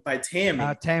by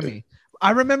Tammy. Tammy.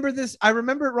 I remember this. I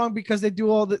remember it wrong because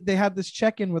they had this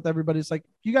check-in with everybody. It's like,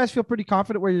 you guys feel pretty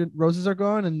confident where your roses are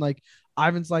going? And like,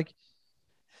 Ivan's like,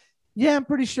 yeah, I'm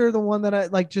pretty sure the one that I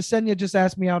like, Jasenia just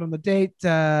asked me out on the date.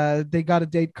 They got a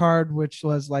date card, which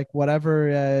was like,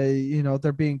 whatever,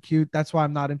 they're being cute. That's why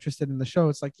I'm not interested in the show.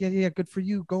 It's like, yeah, good for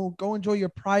you. Go enjoy your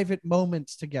private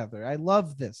moments together. I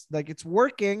love this. Like, it's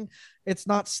working. It's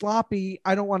not sloppy.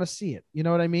 I don't want to see it. You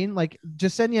know what I mean? Like,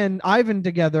 Jasenia and Ivan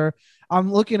together,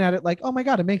 I'm looking at it like, oh my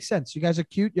God, it makes sense. You guys are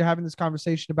cute. You're having this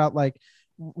conversation about like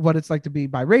what it's like to be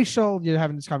biracial. You're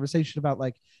having this conversation about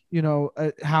like,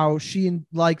 how she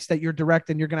likes that you're direct,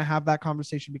 and you're going to have that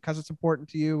conversation because it's important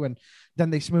to you. And then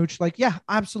they smooch. Like, yeah,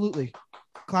 absolutely.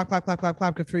 Clap, clap, clap, clap,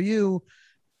 clap. Good for you.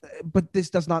 But this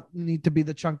does not need to be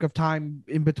the chunk of time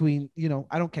in between.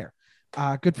 I don't care.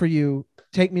 Good for you.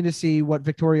 Take me to see what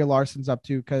Victoria Larson's up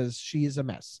to, because she is a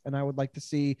mess, and I would like to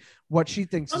see what she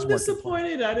thinks. I'm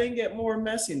disappointed I didn't get more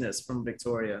messiness from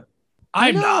Victoria.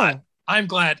 I'm not. I'm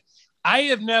glad. I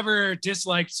have never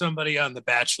disliked somebody on The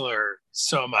Bachelor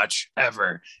so much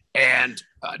ever. And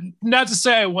not to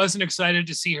say I wasn't excited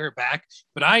to see her back,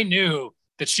 but I knew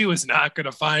that she was not going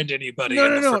to find anybody.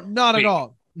 No, not at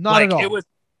all. Not at all.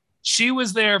 She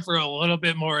was there for a little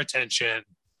bit more attention,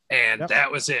 and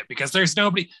that was it. Because there's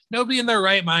nobody in their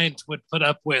right mind would put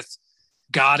up with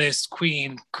goddess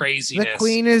queen craziness. The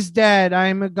queen is dead.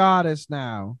 I'm a goddess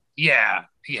now. Yeah.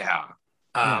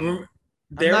 I'm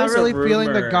not really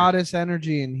feeling the goddess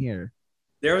energy in here.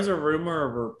 There was a rumor or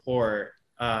report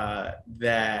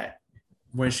that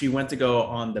when she went to go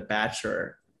on The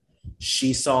Bachelor,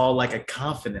 she saw like a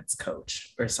confidence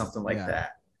coach or something like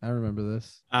that. I remember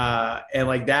this. And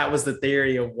like that was the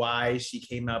theory of why she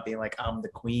came out being like, I'm the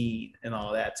queen and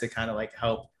all that, to kind of like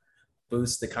help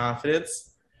boost the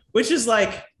confidence, which is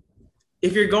like,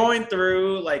 if you're going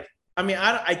through like, I mean,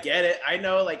 I get it. I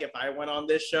know like if I went on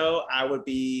this show, I would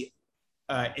be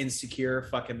insecure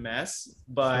fucking mess,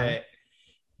 but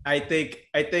I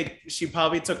think she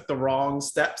probably took the wrong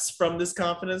steps from this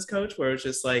confidence coach, where it's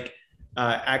just like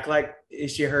act like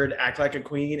a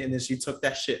queen, and then she took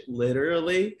that shit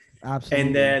literally. Absolutely.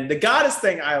 And then the goddess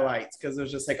thing I liked, because it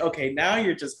was just like, okay, now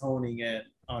you're just honing in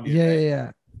on your thing.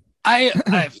 Yeah.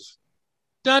 I've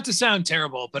not to sound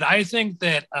terrible, but I think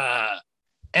that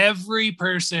every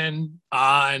person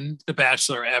on The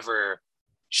Bachelor ever,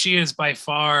 she is by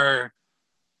far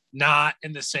not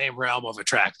in the same realm of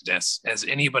attractiveness as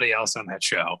anybody else on that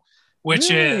show, which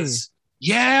is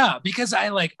because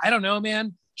I don't know,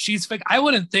 man, she's fake. I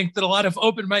wouldn't think that a lot of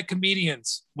open mic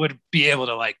comedians would be able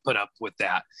to like put up with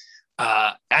that.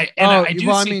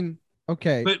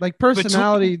 Okay, but like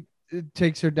personality it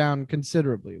takes her down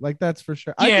considerably, like that's for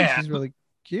sure. I think she's really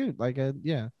cute,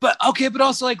 but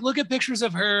also like look at pictures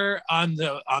of her on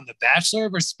the Bachelor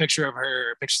versus pictures of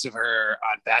her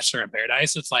on Bachelor in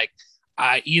Paradise. It's like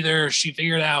either she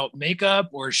figured out makeup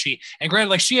or and granted,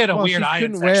 like she had a weird eye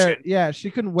infection.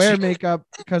 She couldn't wear makeup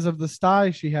because of the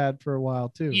sty she had for a while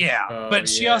too.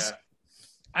 She also,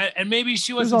 and maybe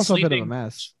she wasn't also sleeping. a bit of a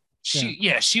mess.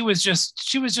 She was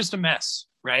just a mess,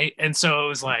 right? And so it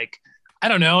was like, I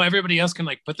don't know, everybody else can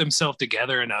like put themselves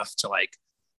together enough to like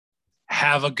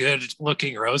have a good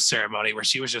looking rose ceremony, where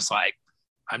she was just like,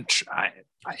 I'm trying.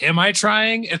 Am I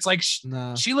trying? It's like she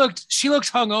looked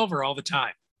hungover all the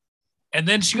time. And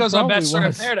then she goes on Bachelor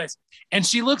in Paradise and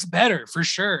she looks better for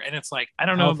sure. And it's like, I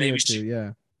don't know, maybe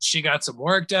she got some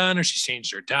work done or she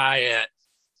changed her diet.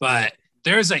 But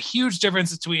there's a huge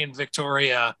difference between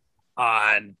Victoria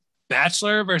on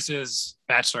Bachelor versus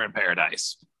Bachelor in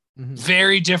Paradise. Mm-hmm.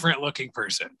 Very different looking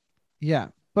person. Yeah.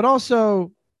 But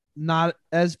also not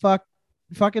as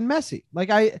fucking messy. Like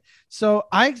I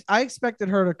expected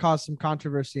her to cause some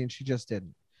controversy and she just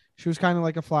didn't. She was kind of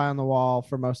like a fly on the wall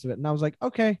for most of it. And I was like,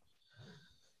 okay.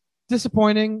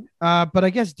 Disappointing, but I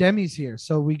guess Demi's here,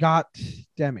 so we got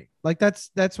Demi. Like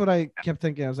that's what I kept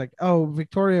thinking. I was like, oh,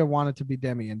 Victoria wanted to be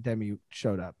Demi, and Demi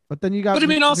showed up. But then you got. But I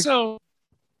mean, also,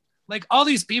 like all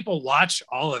these people watch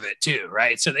all of it too,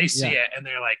 right? So they see it, and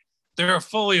they're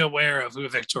fully aware of who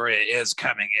Victoria is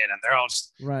coming in, and they're all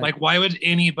just like, why would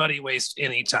anybody waste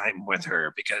any time with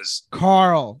her? Because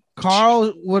Carl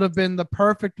would have been the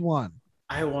perfect one.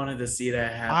 I wanted to see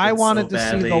that happen. I wanted to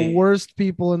see the worst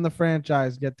people in the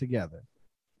franchise get together.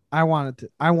 I wanted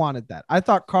that. I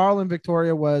thought Carl and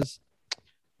Victoria was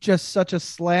just such a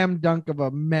slam dunk of a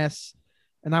mess.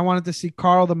 And I wanted to see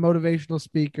Carl, the motivational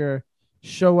speaker,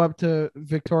 show up to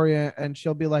Victoria and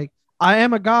she'll be like, I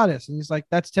am a goddess. And he's like,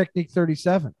 that's technique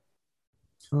 37.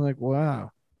 I'm like,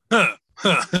 wow.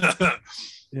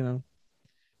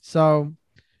 So,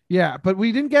 yeah, but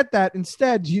we didn't get that.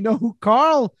 Instead, you know who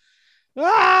Carl?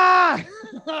 Ah,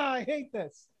 I hate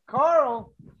this.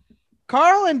 Carl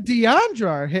and Deandra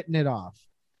are hitting it off.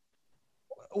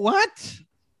 What?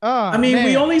 I mean,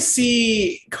 we only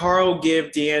see Carl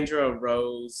give Deandra a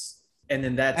rose, and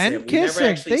then that's and it. We kissing.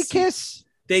 never actually They kiss.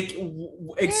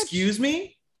 Excuse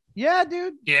me? Yeah,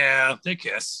 dude. Yeah, they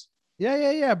kiss.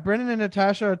 Yeah. Brennan and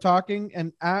Natasha are talking,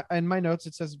 and in my notes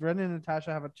it says Brennan and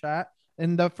Natasha have a chat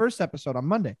in the first episode on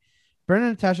Monday. Brennan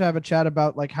and Natasha have a chat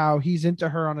about like how he's into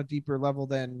her on a deeper level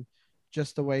than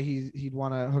just the way he'd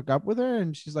want to hook up with her,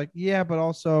 and she's like, yeah, but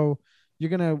also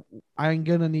I'm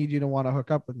gonna need you to want to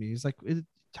hook up with me. He's like,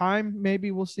 time,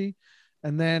 maybe we'll see.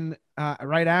 And then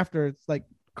right after, it's like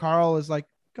Carl is like,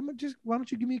 come on, just why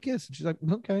don't you give me a kiss? And she's like,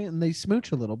 okay, and they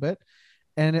smooch a little bit,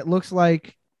 and it looks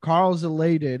like Carl's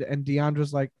elated, and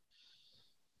Deandra's like,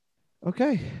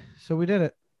 okay, so we did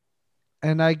it.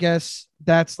 And I guess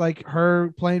that's like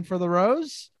her playing for the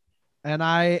rose, and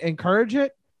I encourage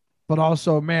it. But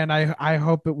also, man, I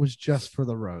hope it was just for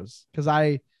the rose, because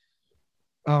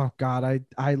oh God,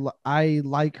 I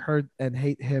like her and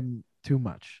hate him too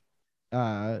much.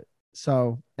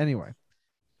 So anyway,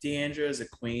 Deandra is a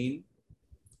queen,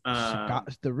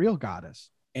 the real goddess,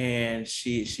 and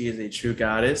she is a true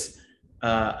goddess.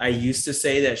 I used to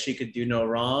say that she could do no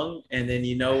wrong, and then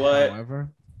you know what?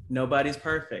 However, nobody's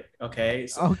perfect. Okay.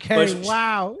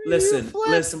 Wow. Listen.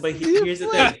 But here's the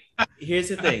thing. Here's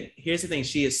the thing.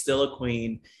 She is still a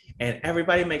queen, and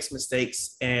everybody makes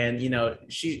mistakes. And you know,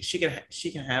 she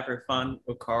can have her fun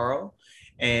with Carl,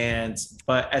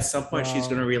 but at some point she's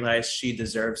gonna realize she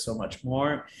deserves so much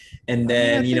more. And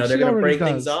then they're gonna break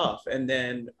things off. And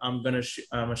then I'm gonna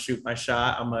shoot my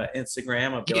shot. I'm gonna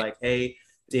Instagram. I'll be like, hey,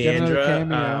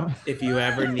 Deandra, if you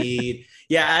ever need,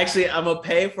 actually, I'm gonna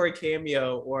pay for a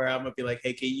cameo, or I'm gonna be like,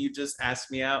 hey, can you just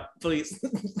ask me out, please?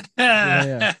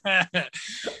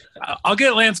 I'll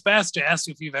get Lance Bass to ask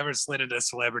if you've ever slid into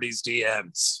celebrities'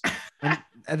 DMs.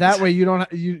 And that way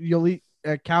you'll eat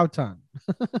a cow tongue.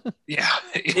 Yeah.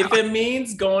 If it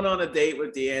means going on a date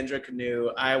with Deandra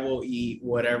Canoe, I will eat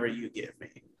whatever you give me.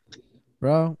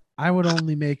 Bro, I would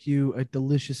only make you a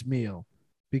delicious meal,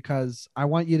 because I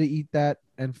want you to eat that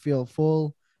and feel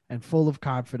full of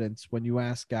confidence when you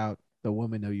ask out the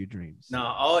woman of your dreams. No,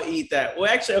 I'll eat that. Well,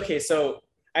 actually, okay, so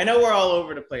I know we're all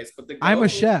over the place, but I'm a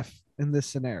chef in this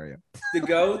scenario. To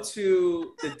go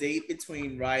to the date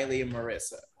between Riley and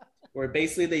Marissa, where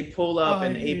basically they pull up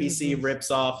and ABC rips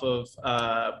off of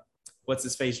what's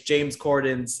his face, James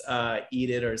Corden's Eat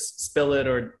It or Spill It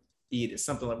or Eat It,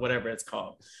 something like whatever it's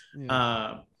called.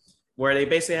 Yeah. Where they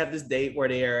basically have this date where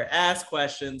they are asked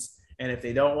questions, and if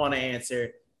they don't want to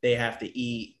answer, they have to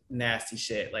eat nasty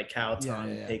shit like cow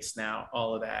tongue, pig snout,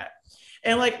 all of that.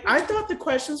 And like, I thought the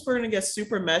questions were going to get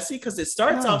super messy, because it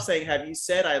starts off saying, have you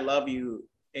said I love you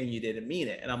and you didn't mean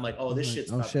it? And I'm like, oh, this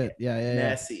shit's about to get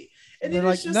messy. And then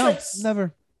it's just no,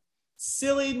 never.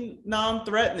 Silly,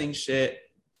 non-threatening shit.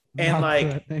 And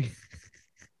like,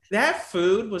 that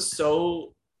food was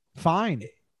so fine.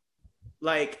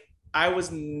 Like, I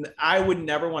would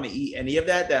never want to eat any of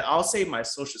that I'll save my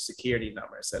social security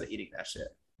number instead of eating that shit.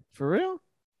 For real?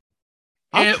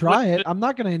 I'll try it. I'm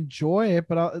not gonna enjoy it,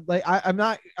 but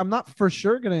I'm not for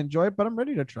sure gonna enjoy it, but I'm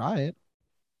ready to try it.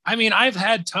 I mean, I've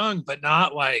had tongue, but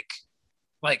not like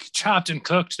chopped and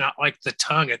cooked, not like the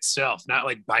tongue itself, not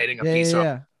like biting a piece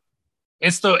off.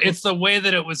 It's the way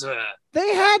that it was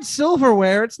they had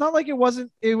silverware. It's not like it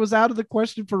was out of the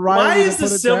question for Riley. Why is the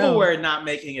silverware not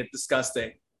making it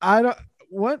disgusting? I don't.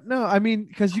 What? No, I mean,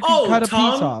 because you can cut a piece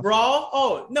off. Raw?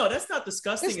 Oh, no, that's not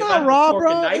disgusting. It's not raw,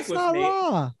 bro. It's not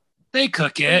raw. They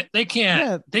cook it. They can't.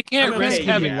 Yeah. They can't risk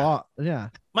having law. Yeah.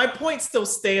 My point still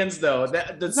stands, though.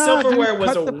 That the silverware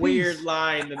was a weird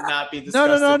line to not be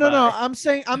disgusted. No.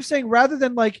 I'm saying rather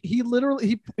than like he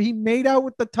made out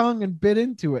with the tongue and bit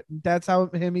into it. And that's how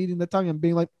him eating the tongue and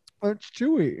being like, oh, it's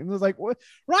chewy. And it was like, what?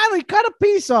 Riley, cut a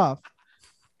piece off.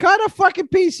 Cut a fucking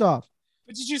piece off.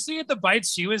 But did you see it? The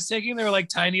bites she was taking, they were like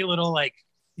tiny little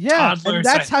toddlers. And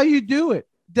that's how you do it.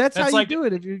 That's how you do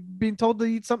it if you're being told to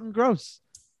eat something gross.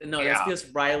 No, that's because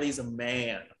Riley's a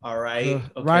man. All right.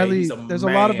 Okay, Riley, there's a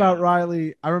lot about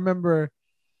Riley. I remember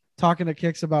talking to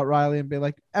Kix about Riley and being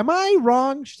like, am I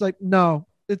wrong? She's like, no,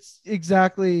 it's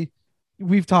exactly.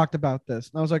 We've talked about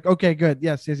this. And I was like, okay, good.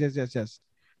 Yes.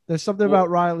 There's something about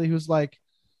Riley who's like,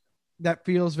 that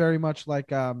feels very much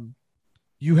like,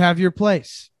 you have your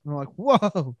place. And I'm like,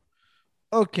 whoa.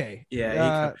 Okay.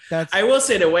 Yeah. I will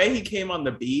say the way he came on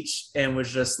the beach and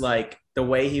was just like, the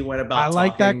way he went about I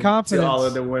like that confidence to all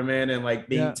of the women and like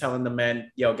telling the men,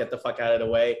 yo, get the fuck out of the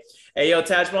way. Hey, yo,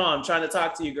 Taj Mahal, I'm trying to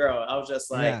talk to you, girl. I was just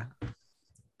like,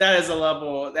 that is a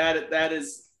level that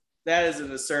is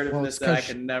an assertiveness that I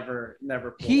can never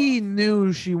pull he off.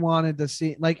 knew she wanted to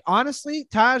see. Like, honestly,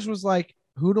 Taj was like,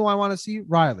 who do I want to see?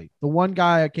 Riley, the one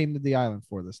guy I came to the island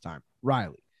for this time.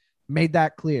 Riley made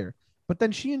that clear. But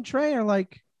then she and Trey are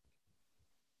like,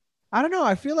 I don't know.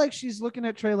 I feel like she's looking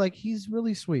at Trey like he's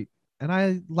really sweet. And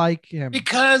I like him.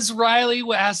 Because Riley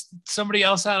asked somebody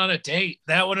else out on a date.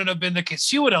 That wouldn't have been the case.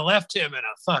 She would have left him in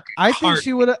a fucking I think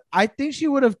she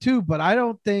would have too, but I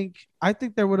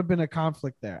think there would have been a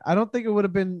conflict there. I don't think it would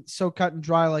have been so cut and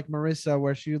dry like Marissa,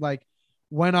 where she like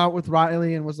went out with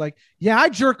Riley and was like, yeah, I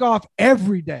jerk off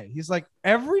every day. He's like,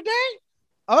 every day?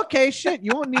 Okay, shit.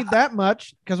 You won't need that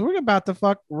much because we're about to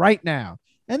fuck right now.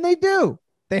 And they do.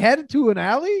 They head to an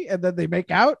alley and then they make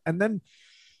out. And then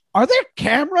are there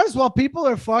cameras while people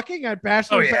are fucking at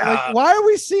Bachelor? Oh, yeah. Like, why are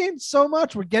we seeing so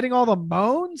much? We're getting all the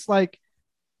moans. Like,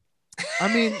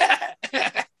 I mean,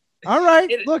 all right.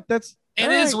 Look, that's it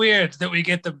is weird that we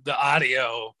get the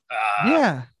audio.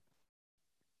 Yeah.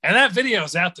 And that video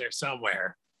is out there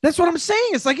somewhere. That's what I'm saying.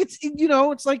 It's like,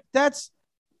 it's like, that's,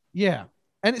 yeah.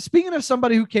 And speaking of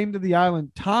somebody who came to the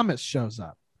island, Thomas shows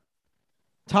up.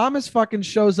 Thomas fucking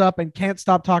shows up and can't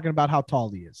stop talking about how tall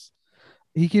he is.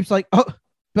 He keeps like, oh,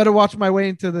 better watch my way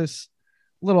into this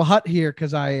little hut here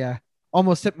because I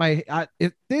almost hit my.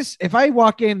 If I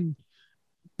walk in,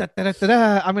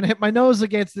 I'm gonna hit my nose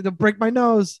against it. It'll break my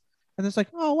nose. And it's like,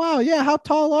 oh wow, yeah. How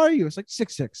tall are you? It's like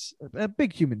 6'6", a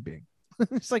big human being.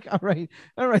 It's like, all right,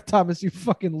 Thomas, you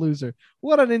fucking loser.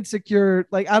 What an insecure.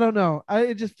 Like, I don't know.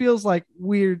 It just feels like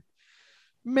weird.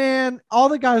 Man, all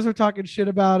the guys are talking shit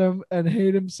about him and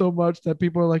hate him so much that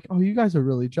people are like, oh, you guys are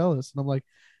really jealous. And I'm like,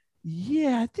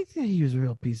 yeah, I think that he was a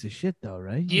real piece of shit though,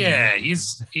 right? Yeah,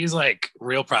 he's like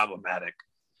real problematic.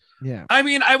 Yeah. I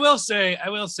mean, I will say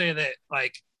that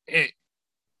like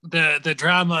the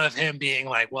drama of him being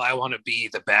like, well, I want to be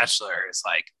the Bachelor is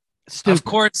like, stupid. Of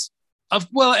course,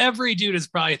 every dude is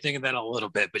probably thinking that a little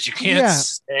bit, but you can't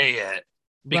say it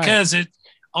because it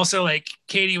also like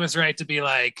Katie was right to be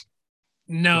like,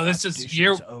 no, this is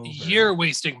you're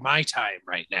wasting my time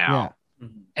right now. Yeah.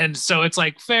 And so it's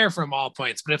like fair from all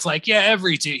points, but it's like, yeah,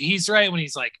 every dude, he's right when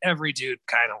he's like, every dude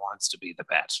kind of wants to be the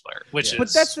Bachelor, which is.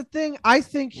 But that's the thing. I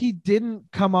think he didn't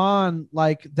come on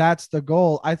like that's the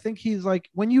goal. I think he's like,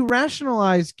 when you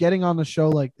rationalize getting on the show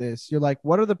like this, you're like,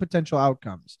 what are the potential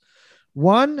outcomes?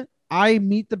 One, I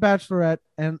meet the Bachelorette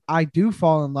and I do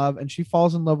fall in love and she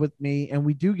falls in love with me and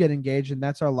we do get engaged and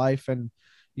that's our life. And,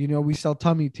 we sell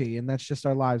tummy tea and that's just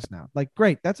our lives now. Like,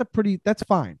 great. That's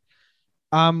fine.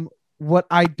 What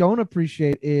I don't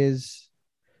appreciate is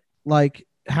like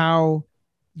how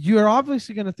you're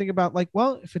obviously going to think about like,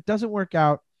 well, if it doesn't work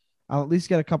out, I'll at least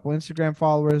get a couple Instagram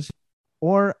followers,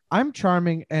 or I'm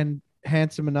charming and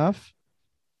handsome enough.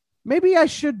 Maybe I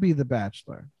should be the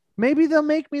Bachelor. Maybe they'll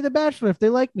make me the Bachelor if they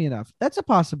like me enough. That's a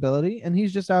possibility. And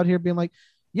he's just out here being like,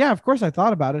 yeah, of course I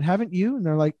thought about it. Haven't you? And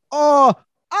they're like, oh,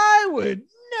 I would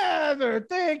never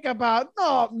think about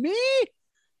me,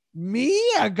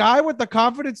 a guy with the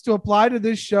confidence to apply to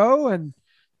this show. And,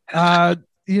 never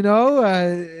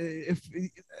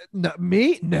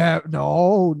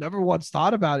once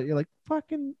thought about it. You're like,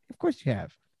 fucking, of course you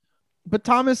have. But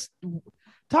Thomas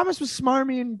was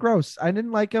smarmy and gross. I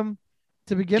didn't like him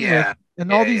to begin with.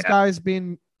 And all these guys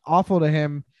being awful to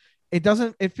him.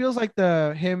 It feels like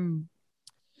him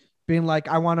being like,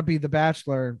 I want to be the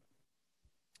Bachelor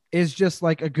is just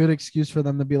like a good excuse for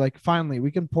them to be like, finally, we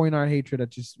can point our hatred at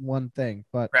just one thing.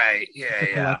 But right.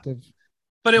 Yeah.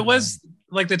 But it was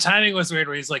like the timing was weird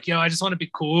where he's like, yo, I just want to be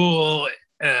cool.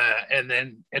 And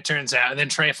then it turns out, and then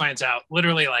Trey finds out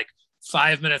literally like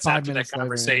 5 minutes after that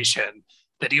conversation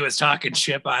that he was talking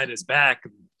shit behind his back.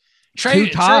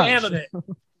 Trey handled it.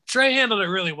 Trey handled it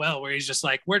really well, where he's just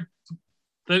like, we're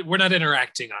not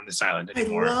interacting on this island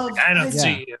anymore. I don't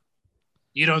see you.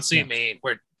 You don't see me.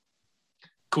 We're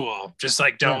cool. Just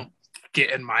like, don't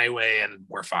get in my way and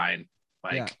we're fine.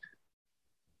 Like,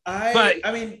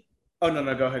 I mean, oh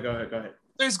no, go ahead.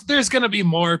 There's going to be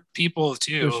more people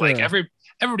too. Sure. Like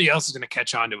everybody else is going to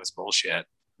catch on to his bullshit.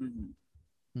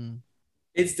 Mm-hmm.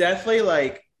 It's definitely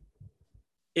like,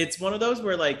 it's one of those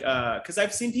where like, cause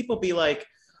I've seen people be like,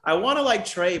 I want to like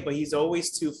Trey, but he's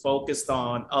always too focused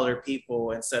on other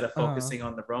people instead of focusing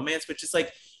on the romance, which is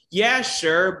like, yeah,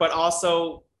 sure. But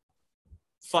also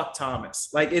fuck Thomas.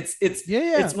 Like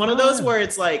it's one of those where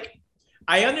it's like,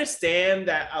 I understand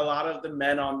that a lot of the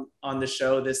men on the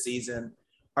show this season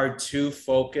are too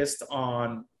focused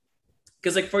on,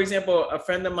 because like, for example, a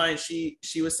friend of mine, she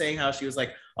was saying how she was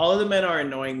like, all of the men are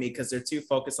annoying me because they're too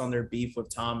focused on their beef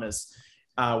with Thomas.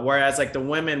 Whereas like the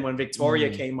women, when Victoria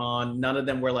came on, none of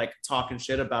them were like talking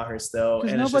shit about her still.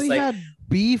 And nobody had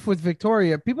beef with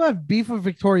Victoria. People have beef with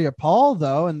Victoria Paul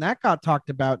though, and that got talked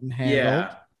about and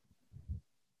handled.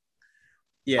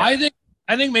 Yeah.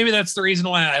 I think maybe that's the reason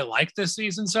why I like this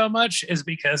season so much, is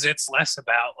because it's less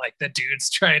about like the dudes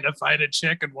trying to find a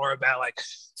chick and more about like,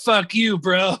 fuck you,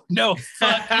 bro. No,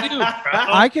 fuck you, bro.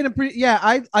 I can appreciate. Yeah,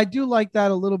 I do like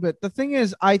that a little bit. The thing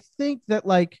is, I think that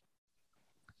like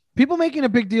people making a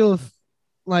big deal of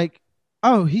like,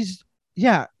 oh,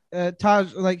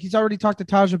 Taj, like he's already talked to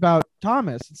Taj about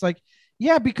Thomas. It's like,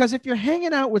 yeah, because if you're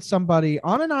hanging out with somebody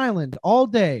on an island all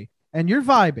day and you're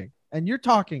vibing and you're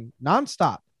talking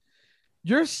nonstop,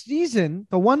 your season,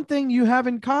 the one thing you have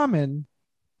in common,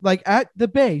 like at the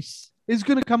base, is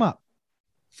going to come up.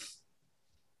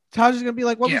 Taj is going to be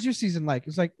like, what was your season like?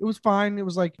 It's like, it was fine. It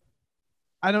was like,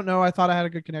 I don't know. I thought I had a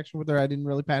good connection with her. I didn't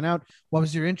really pan out. What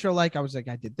was your intro like? I was like,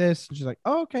 I did this. And she's like,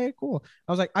 oh, okay, cool.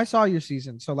 I was like, I saw your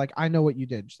season. So like, I know what you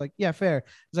did. She's like, yeah, fair.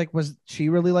 It's like, was she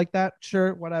really like that?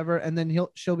 Sure. Whatever. And then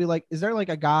she'll be like, is there like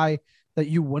a guy that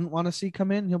you wouldn't want to see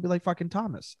come in? He'll be like fucking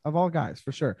Thomas of all guys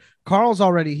for sure. Carl's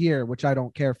already here, which I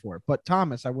don't care for, but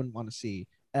Thomas, I wouldn't want to see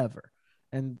ever.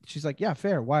 And she's like, yeah,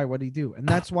 fair. Why? What'd he do? And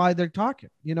that's why they're talking.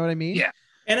 You know what I mean? Yeah.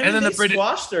 And then they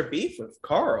squashed their beef with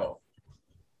Carl.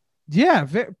 Yeah,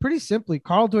 pretty simply.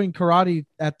 Carl doing karate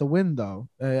at the Wynn, though.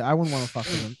 I wouldn't want to fuck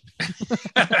with him.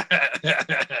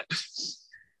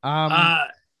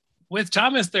 With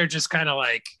Thomas, they're just kind of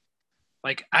like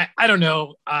I don't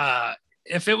know.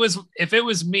 If it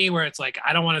was me, where it's like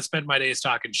I don't want to spend my days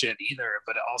talking shit either,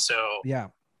 but also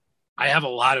I have a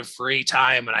lot of free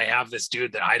time and I have this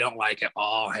dude that I don't like at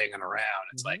all hanging around.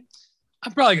 It's like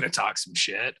I'm probably gonna talk some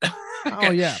shit.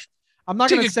 Oh yeah. I'm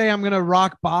not going to say I'm going to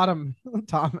rock bottom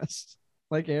Thomas,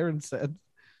 like Aaron said.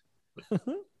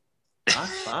 Rock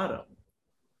bottom?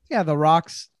 Yeah, the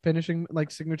Rock's finishing like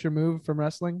signature move from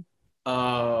wrestling.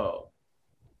 Oh.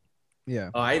 Yeah.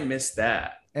 Oh, I missed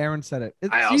that. Aaron said it.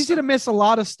 It's easy to miss a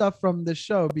lot of stuff from this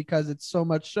show because it's so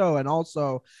much show. And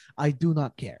also, I do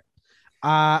not care.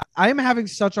 I am having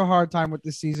such a hard time with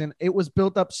this season. It was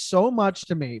built up so much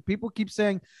to me. People keep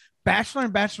saying, Bachelor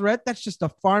and Bachelorette, that's just a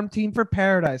farm team for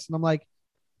Paradise. And I'm like,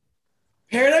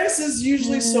 Paradise is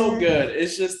usually so good.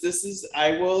 It's just,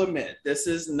 I will admit, this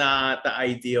is not the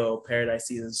ideal Paradise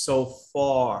season so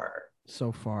far.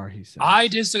 So far, he said. I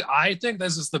think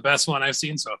this is the best one I've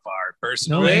seen so far,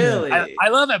 personally. Really? I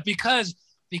love it because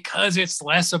it's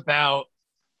less about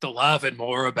the love and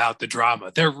more about the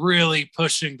drama. They're really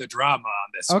pushing the drama on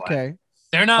this one. Okay.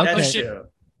 They're not pushing.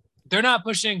 They're not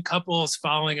pushing couples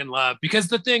falling in love because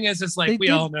the thing is, it's like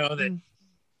all know that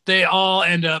they all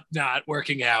end up not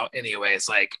working out anyways.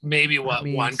 Like maybe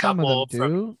one couple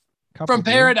from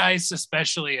Paradise,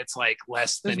 especially, it's like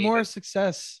less. There's more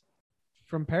success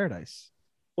from Paradise.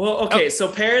 Well, okay,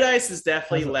 so Paradise is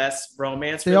definitely less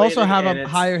romance. They also have a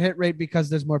higher hit rate because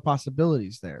there's more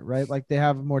possibilities there, right? Like they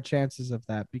have more chances of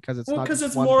that because it's not because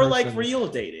it's more like real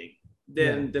dating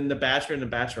than the Bachelor and the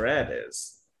Bachelorette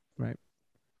is. Right.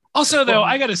 Also, though,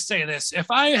 I got to say this.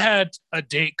 If I had a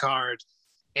date card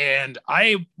and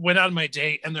I went on my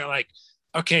date and they're like,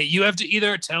 okay, you have to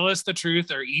either tell us the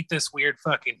truth or eat this weird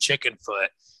fucking chicken foot.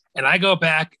 And I go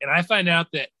back and I find out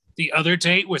that the other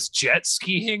date was jet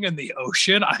skiing in the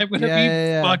ocean, I'm going to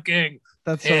be fucking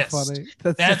That's pissed. So funny.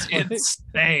 That's so funny.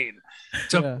 insane.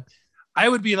 So I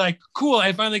would be like, cool,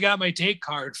 I finally got my date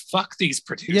card. Fuck these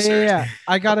producers. Yeah.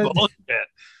 I got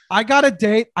a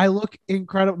date. I look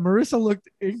incredible. Marissa looked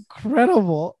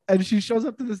incredible. And she shows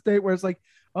up to this date where it's like,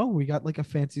 oh, we got like a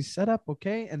fancy setup.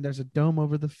 Okay. And there's a dome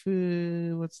over the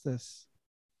food. What's this?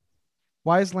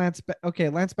 Why is Lance? Okay.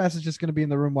 Lance Bass is just going to be in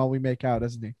the room while we make out,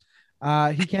 isn't he?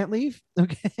 He can't leave.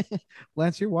 Okay.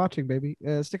 Lance, you're watching, baby.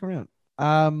 Stick around.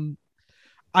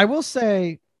 I will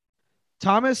say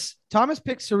Thomas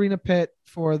picked Serena Pitt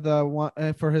for the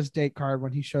one for his date card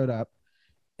when he showed up.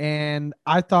 And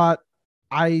I thought,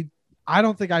 I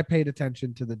don't think I paid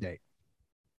attention to the date.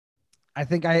 I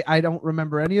think I don't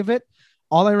remember any of it.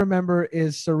 All I remember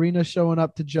is Serena showing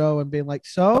up to Joe and being like,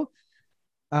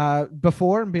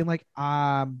 before and being like,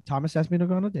 Thomas asked me to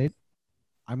go on a date.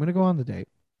 I'm going to go on the date.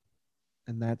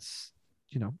 And that's,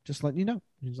 just letting you know.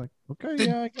 He's like,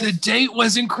 okay. The date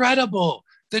was incredible.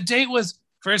 The date was,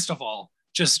 first of all,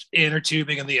 just inner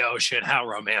tubing in the ocean. How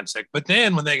romantic. But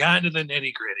then when they got into the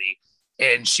nitty gritty,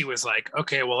 and she was like,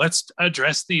 okay, well, let's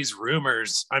address these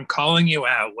rumors. I'm calling you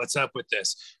out. What's up with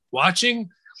this? Watching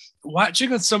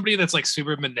somebody that's like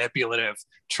super manipulative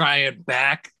try and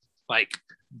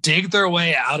dig their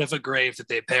way out of a grave that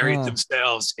they buried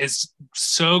themselves is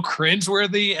so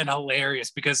cringeworthy and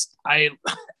hilarious because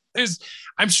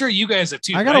I'm sure you guys have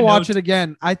too. I gotta watch it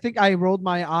again. I think I rolled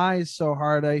my eyes so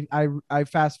hard I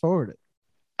fast forwarded.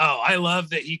 Oh, I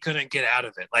love that he couldn't get out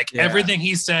of it. Like everything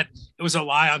he said, it was a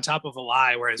lie on top of a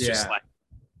lie. Where it's just like.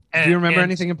 Do you remember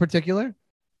anything in particular?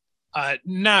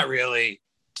 Not really.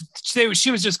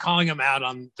 She was just calling him out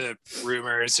on the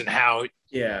rumors and how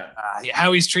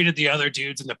he's treated the other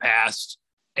dudes in the past,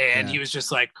 and he was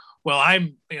just like, well,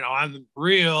 I'm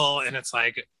real, and it's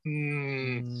like,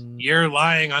 you're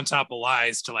lying on top of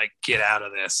lies to like get out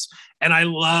of this. And I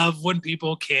love when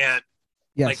people can't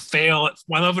like fail.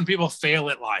 I love when people fail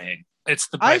at lying. It's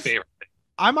my favorite thing.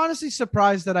 I'm honestly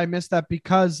surprised that I missed that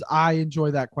because I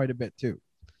enjoy that quite a bit too.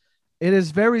 It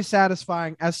is very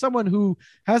satisfying as someone who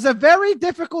has a very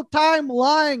difficult time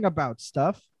lying about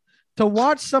stuff to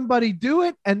watch somebody do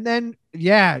it. And then,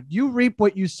 you reap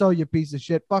what you sow, you piece of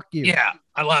shit. Fuck you. Yeah,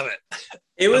 I love it.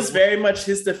 It was very much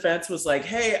his defense was like,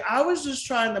 hey, I was just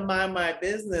trying to mind my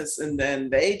business. And then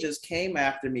they just came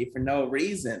after me for no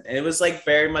reason. And it was like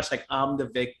very much like I'm the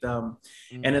victim.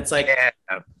 And it's like,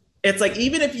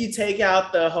 even if you take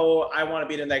out the whole I want to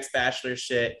be the next Bachelor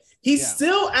shit, he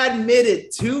still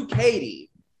admitted to Katie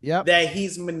that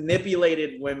he's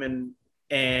manipulated women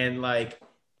and like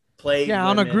played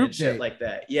on a group date like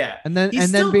that. Yeah. And then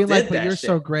being like, but you're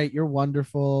so great. You're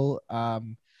wonderful.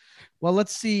 Well,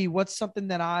 let's see. What's something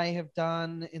that I have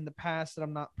done in the past that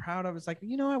I'm not proud of? It's like,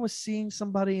 I was seeing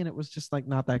somebody and it was just like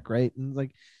not that great. And like,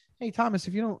 hey, Thomas,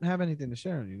 if you don't have anything to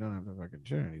share, you don't have to fucking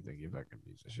share anything. You fucking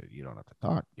piece of shit. You don't have to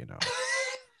talk,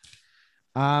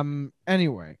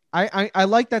 Anyway, I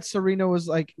like that Serena was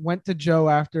like went to Joe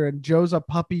after, and Joe's a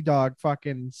puppy dog,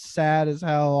 fucking sad as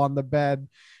hell on the bed,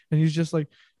 and he's just like,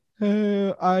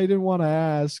 I didn't want to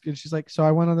ask, and she's like, so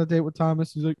I went on a date with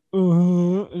Thomas. He's like,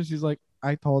 and she's like,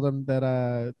 I told him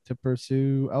that to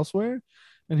pursue elsewhere,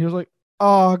 and he was like,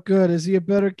 oh, good. Is he a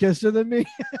better kisser than me?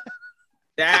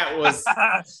 That was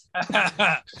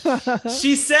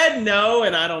she said no,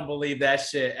 and I don't believe that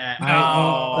shit at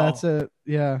all. That's it.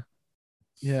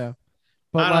 Yeah.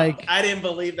 But I didn't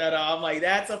believe that at all. I'm like,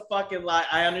 that's a fucking lie.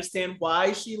 I understand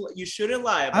why you shouldn't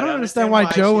lie. I don't understand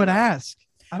why Joe would ask.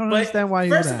 I don't understand why.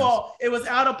 First of all, it was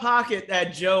out of pocket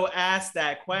that Joe asked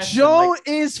that question. Joe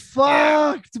is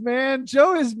fucked, man.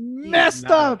 Joe is messed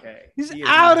up. Okay. He's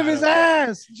out of his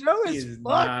ass. Joe is fucked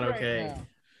not okay. Right now.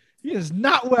 He is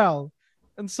not well.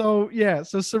 And so,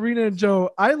 so Serena and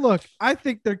Joe, I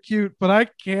think they're cute, but I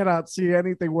cannot see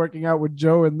anything working out with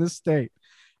Joe in this state.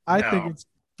 I think it's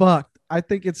fucked. I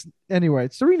think it's anyway.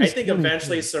 Serena. I think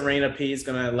eventually Serena P is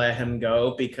gonna let him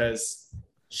go because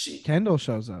Kendall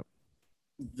shows up.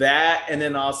 That, and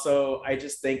then also I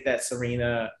just think that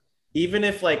Serena, even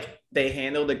if like they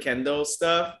handle the Kendall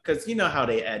stuff, because you know how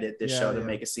they edit this show to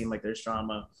make it seem like there's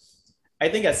drama. I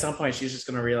think at some point she's just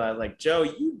gonna realize, like, Joe,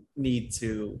 you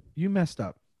messed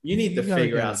up. You need to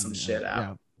figure out some shit out.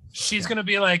 Yeah. She's gonna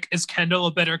be like, is Kendall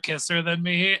a better kisser than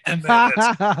me? And then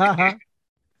that's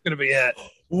gonna be it.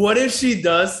 What if she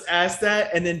does ask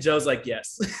that, and then Joe's like,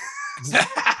 yes.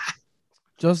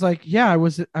 Joe's like, I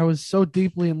was so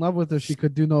deeply in love with her, she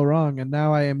could do no wrong, and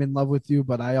now I am in love with you,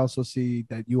 but I also see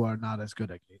that you are not as good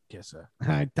a kisser.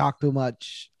 I talk too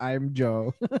much. I'm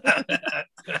Joe.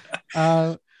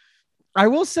 I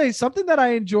will say something that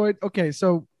I enjoyed. Okay,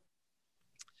 so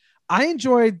I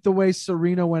enjoyed the way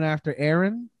Serena went after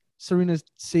Aaron, Serena's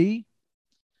C,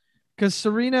 because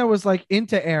Serena was like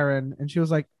into Aaron, and she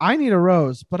was like, I need a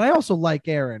rose, but I also like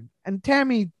Aaron, and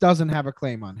Tammy doesn't have a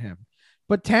claim on him.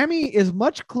 But Tammy is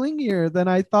much clingier than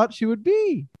I thought she would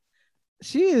be.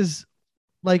 She is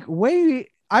like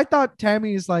I thought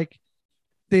Tammy is like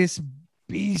this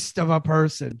beast of a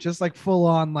person, just like full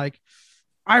on, like,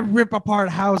 I rip apart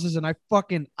houses and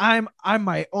I'm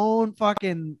my own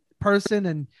fucking person.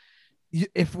 And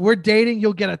if we're dating,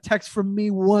 you'll get a text from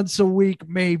me once a week,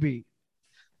 maybe.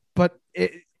 But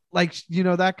it, like,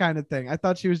 that kind of thing. I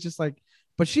thought she was just like,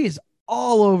 but she is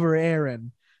all over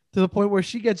Aaron, to the point where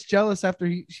she gets jealous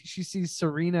after she sees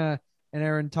Serena and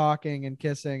Aaron talking and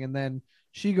kissing. And then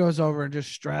she goes over and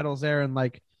just straddles Aaron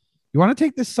like, you want to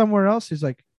take this somewhere else? He's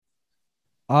like,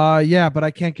 yeah, but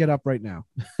I can't get up right now.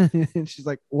 And she's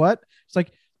like, what? It's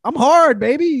like, I'm hard,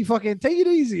 baby. You fucking take it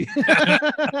easy.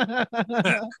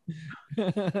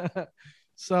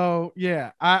 So,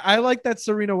 yeah, I like that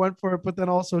Serena went for it. But then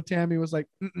also Tammy was like,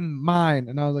 mine.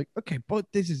 And I was like, okay, but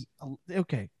this is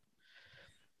okay.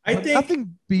 I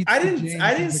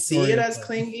didn't see it as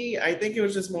clingy. I think it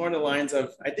was just more in the lines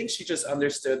of, I think she just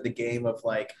understood the game of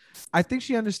like. I think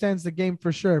she understands the game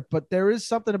for sure, but there is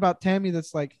something about Tammy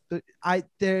that's like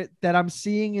that I'm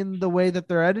seeing in the way that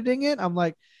they're editing it. I'm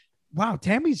like, wow,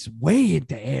 Tammy's way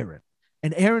into Aaron,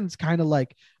 and Aaron's kind of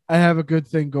like, I have a good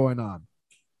thing going on.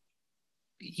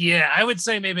 Yeah, I would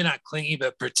say maybe not clingy,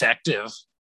 but protective.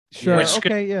 Sure. Which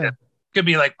could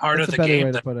be like part That's of a the better game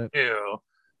way to put it. too.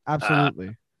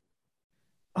 Absolutely.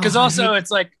 Because also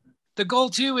it's like the goal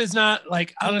too is not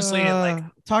like honestly like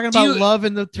talking about love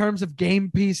in the terms of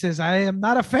game pieces. I am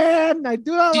not a fan. I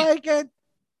do not like it.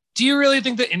 Do you really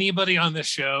think that anybody on this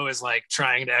show is like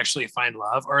trying to actually find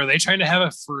love, or are they trying to have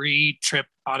a free trip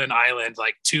on an island,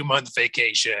 like 2-month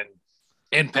vacation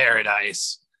in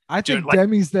paradise? I think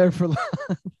Demi's there for love.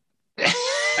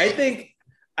 I think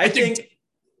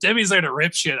Demi's there to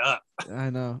rip shit up. I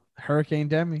know. Hurricane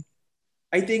Demi.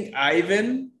 I think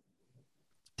Ivan.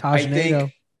 Tajnado. I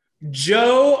think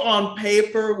Joe on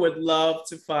paper would love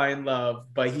to find love,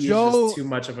 but he's just too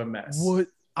much of a mess.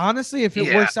 Honestly, if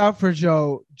it works out for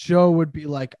Joe, Joe would be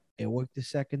like, it worked the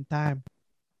second time.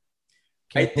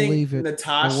 Can't believe it.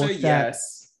 Natasha,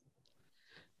 yes.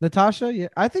 Natasha, yeah.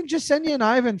 I think Jessenia and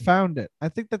Ivan found it. I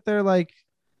think that they're like,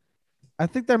 I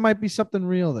think there might be something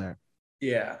real there.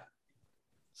 Yeah.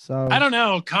 So I don't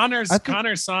know. Connor's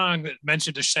song that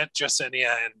mentioned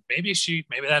Jessenia, and maybe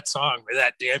that song, maybe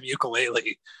that damn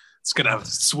ukulele, it's gonna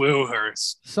swoo her.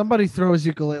 Somebody throws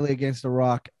ukulele against a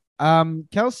rock.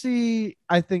 Kelsey,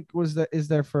 I think is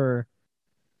there for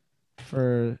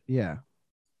yeah.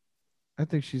 I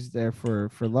think she's there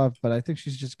for love, but I think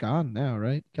she's just gone now,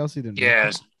 right? Kelsey didn't. Yeah.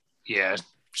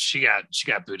 She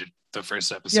got booted the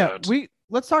first episode. Yeah,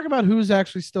 let's talk about who's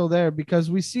actually still there, because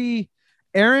we see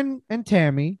Aaron and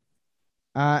Tammy,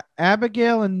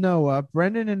 Abigail and Noah,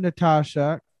 Brendan and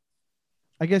Natasha.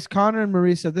 I guess Connor and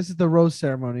Marisa. This is the rose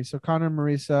ceremony. So Connor and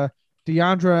Marisa,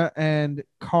 Deandra and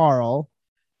Carl.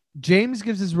 James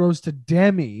gives his rose to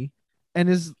Demi, and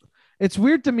it's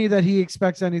weird to me that he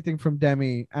expects anything from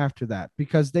Demi after that,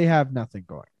 because they have nothing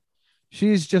going.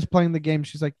 She's just playing the game.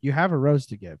 She's like, you have a rose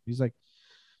to give. He's like,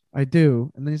 I do.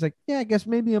 And then he's like, yeah, I guess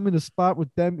maybe I'm in a spot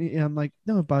with Demi. And I'm like,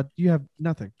 no, bud, you have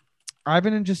nothing.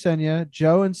 Ivan and Jessenia,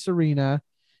 Joe and Serena,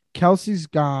 Kelsey's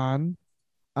gone.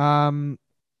 Kenny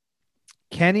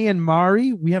and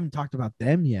Mari, we haven't talked about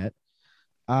them yet.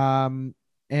 And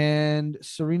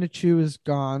Serena Chu is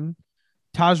gone.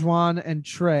 Tajwan and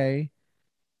Trey,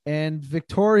 and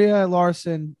Victoria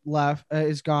Larson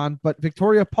is gone, but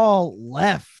Victoria Paul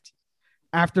left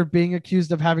after being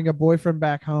accused of having a boyfriend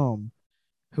back home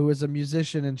who is a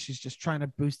musician, and she's just trying to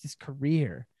boost his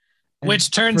career.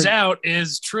 Which turns out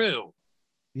is true.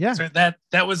 Yeah. So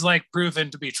that was like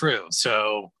proven to be true.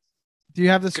 So do you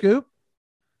have the scoop?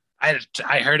 I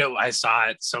heard it. I saw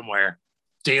it somewhere.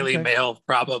 Daily Mail,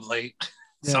 probably.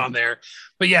 It's on there.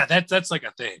 But yeah, that's like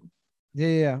a thing.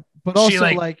 Yeah. But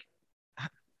also like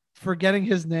forgetting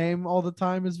his name all the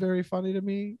time is very funny to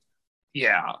me.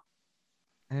 Yeah.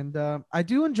 And I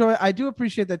do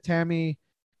appreciate that Tammy,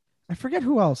 I forget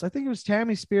who else. I think it was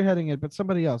Tammy spearheading it, but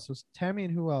somebody else. It was Tammy,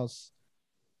 and who else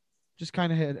just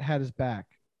kind of had his back.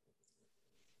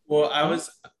 Well, I was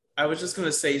just going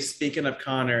to say, speaking of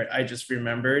Connor, I just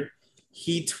remembered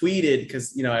he tweeted,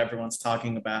 because, everyone's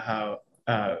talking about how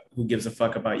who gives a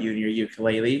fuck about you and your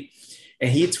ukulele. And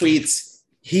he tweets,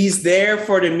 he's there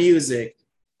for the music.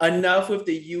 Enough with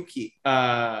the Yuki.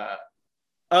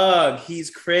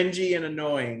 He's cringy and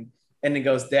annoying. And it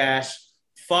goes,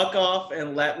 fuck off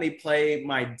and let me play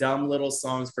my dumb little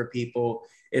songs for people.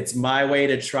 It's my way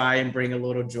to try and bring a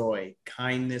little joy.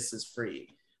 Kindness is free.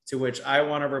 To which I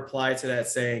want to reply to that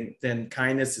saying, then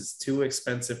kindness is too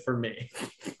expensive for me.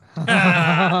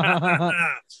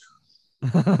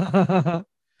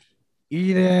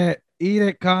 Eat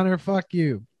it, Connor. Fuck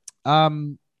you. I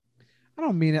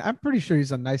don't mean it. I'm pretty sure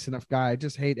he's a nice enough guy. I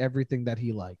just hate everything that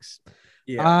he likes.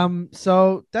 Yeah.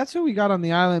 So that's who we got on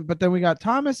the island, but then we got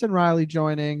Thomas and Riley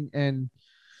joining, and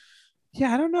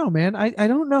yeah, I don't know, man. I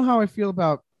don't know how I feel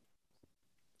about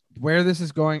where this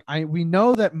is going. We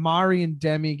know that Mari and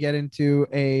Demi get into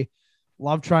a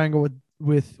love triangle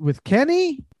with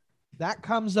Kenny. That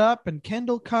comes up, and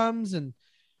Kendall comes, and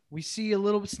we see a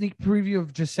little sneak preview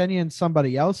of Jessenia and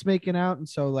somebody else making out. And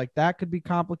so like that could be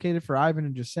complicated for Ivan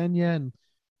and Jessenia. And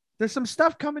there's some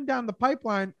stuff coming down the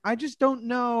pipeline. I just don't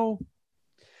know.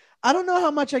 I don't know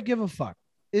how much I give a fuck.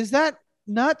 Is that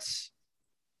nuts?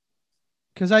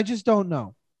 Because I just don't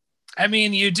know. I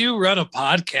mean, you do run a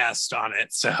podcast on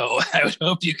it, so I would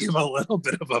hope you give a little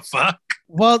bit of a fuck.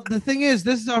 Well, the thing is,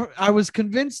 I was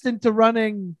convinced into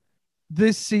running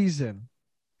this season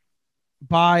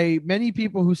by many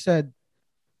people who said,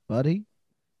 buddy,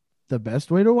 the best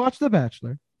way to watch The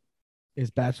Bachelor is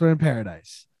Bachelor in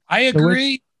Paradise. I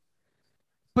agree.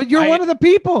 But you're one of the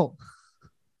people.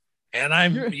 And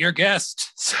I'm your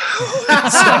guest. So.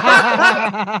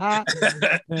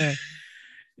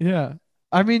 Yeah.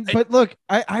 I mean, but look,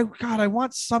 God, I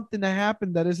want something to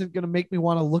happen that isn't going to make me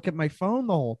want to look at my phone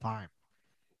the whole time.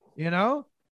 You know,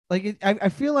 like I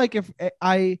feel like if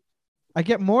I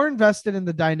get more invested in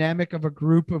the dynamic of a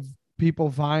group of people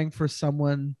vying for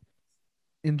someone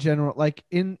in general. Like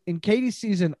in Katie's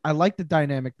season, I like the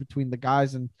dynamic between the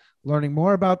guys and learning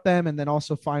more about them, and then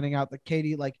also finding out that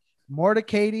Katie, like more to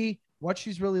Katie, what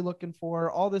she's really looking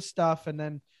for, all this stuff, and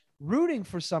then rooting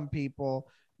for some people.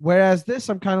 Whereas this,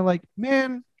 I'm kind of like,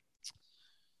 man,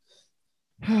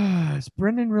 is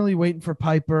Brendan really waiting for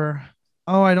Piper?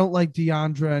 Oh, I don't like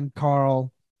Deandra and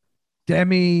Carl.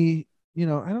 Demi, I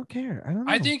don't care. I don't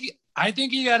know. I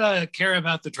think you gotta care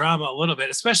about the drama a little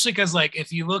bit, especially because like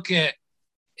if you look at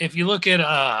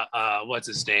what's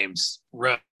his name's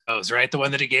Rose, right? The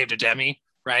one that he gave to Demi,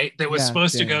 right? That was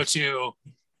supposed to go to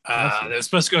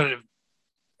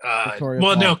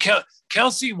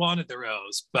Kelsey wanted the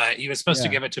rose, but he was supposed to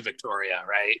give it to Victoria,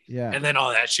 right? Yeah. And then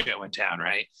all that shit went down,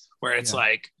 right? Where it's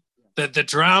like the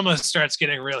drama starts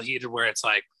getting real heated where it's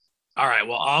like, all right,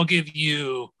 well, I'll give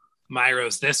you my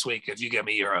rose this week if you give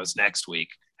me your rose next week.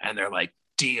 And they're like,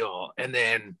 deal. And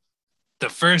then the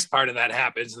first part of that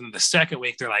happens. And the second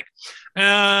week, they're like,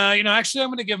 actually, I'm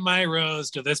going to give my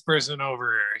rose to this person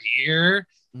over here.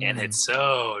 And it's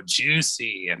so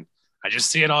juicy. And I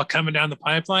just see it all coming down the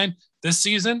pipeline. This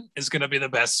season is going to be the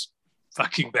best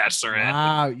fucking Bachelorette.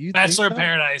 Wow. Bachelor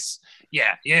Paradise.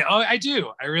 Yeah. Yeah. Oh, I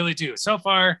do. I really do. So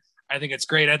far, I think it's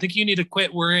great. I think you need to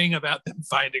quit worrying about them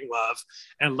finding love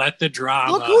and let the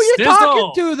drama. Look who you're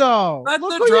talking to, though.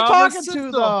 Look who you're talking to,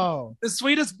 though. The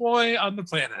sweetest boy on the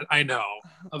planet. I know.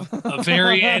 A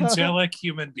very angelic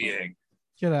human being.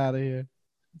 Get out of here.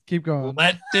 Keep going.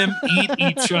 Let them eat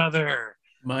each other.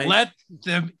 Mike, let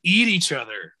them eat each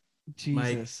other. Jesus.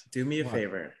 Mike, do me a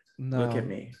favor. No. Look at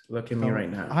me. Look at me right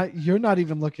now. You're not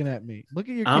even looking at me. Look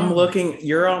at your I'm camera. looking.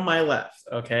 You're on my left.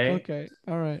 Okay. Okay.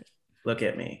 All right. Look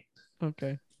at me.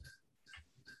 Okay.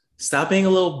 Stop being a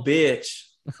little bitch.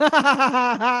 And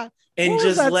what just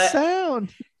was that let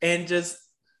sound. And just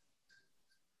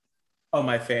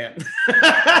my fan.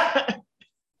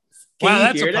 Wow,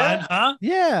 that's a pun, huh?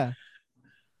 Yeah.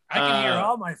 I can hear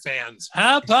all my fans.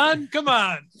 Huh, pun? Come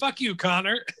on. Fuck you,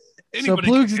 Connor. Anybody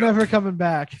so Plug's never coming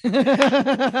back.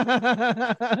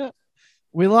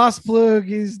 We lost Plug.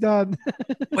 He's done.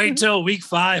 Wait till week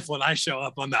 5 when I show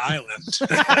up on the island.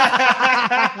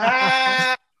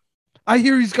 I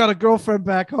hear he's got a girlfriend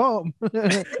back home.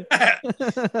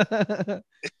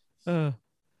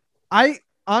 I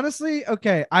honestly,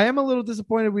 okay, I am a little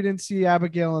disappointed we didn't see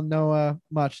Abigail and Noah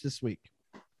much this week.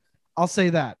 I'll say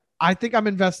that. I think I'm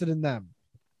invested in them.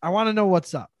 I want to know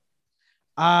what's up.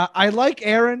 I like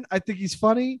Aaron. I think he's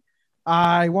funny.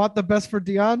 I want the best for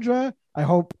Deandra. I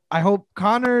hope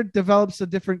Connor develops a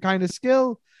different kind of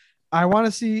skill. I want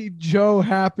to see Joe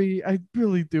happy. I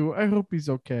really do. I hope he's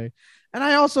okay. And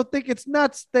I also think it's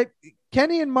nuts that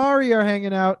Kenny and Mari are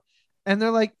hanging out and they're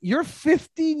like, you're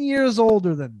 15 years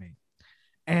older than me.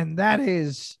 And that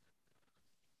is,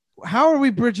 how are we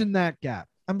bridging that gap?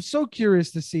 I'm so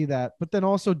curious to see that. But then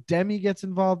also Demi gets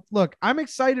involved. Look, I'm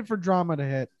excited for drama to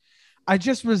hit. I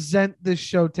just resent this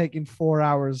show taking 4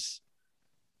 hours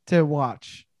to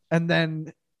watch and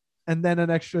then an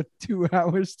extra 2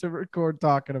 hours to record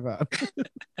talking about.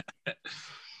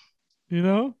 You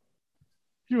know?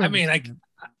 I mean, I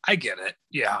get it.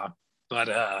 Yeah. But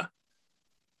I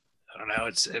don't know.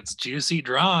 It's juicy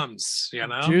drums, you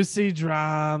know? Juicy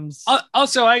drums.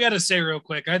 Also, I got to say real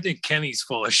quick, I think Kenny's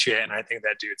full of shit, and I think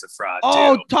that dude's a fraud,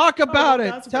 too. Talk about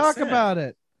it. Talk about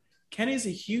it. Kenny's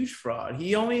a huge fraud.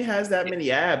 He only has that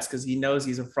many abs because he knows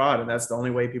he's a fraud, and that's the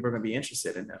only way people are going to be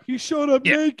interested in him. He showed up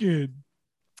naked.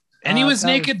 And he was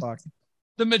naked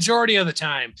the majority of the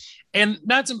time. And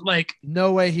that's like...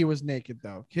 No way he was naked,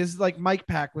 though. His mic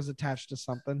pack was attached to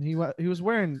something. He was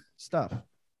wearing stuff.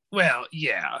 Well,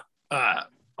 yeah.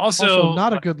 Also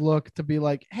not a good look to be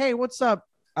like, hey, what's up?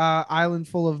 Island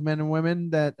full of men and women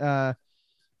that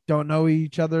don't know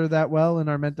each other that well and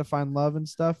are meant to find love and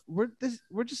stuff. We're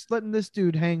just letting this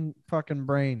dude hang fucking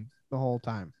brain the whole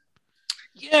time.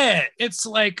 Yeah, it's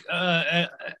like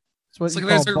it's what you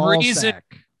call ball reason. Sack.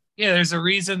 Yeah, there's a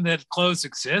reason that clothes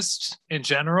exist in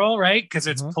general, right? Because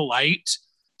it's polite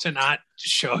to not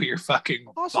show your fucking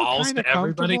also balls to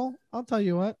everybody. I'll tell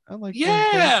you what, I like.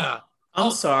 Yeah.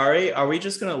 I'm sorry. Are we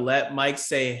just gonna let Mike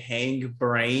say "hang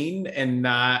brain" and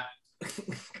not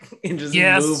and just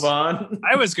move on?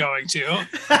 I was going to.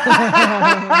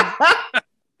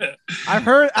 I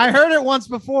heard it once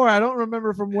before. I don't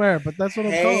remember from where, but that's what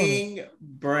I'm calling it. Hang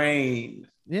brain.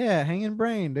 Yeah, hanging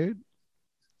brain, dude.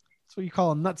 That's what you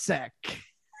call a nutsack.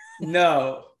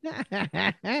 No.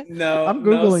 No, I'm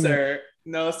Googling sir.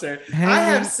 No, sir. Hanging I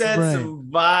have said brain. some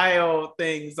vile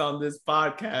things on this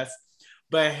podcast,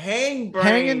 but hanging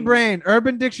Hanging brain,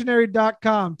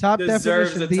 urbandictionary.com, top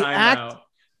deserves definition. a timeout.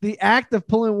 The act of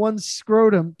pulling one's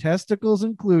scrotum, testicles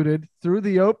included, through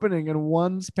the opening in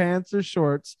one's pants or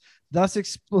shorts, thus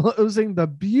exposing the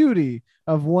beauty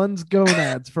of one's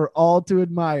gonads for all to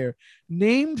admire.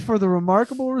 Named for the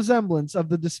remarkable resemblance of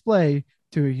the display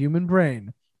to a human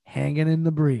brain hanging in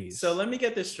the breeze. So let me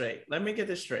get this straight.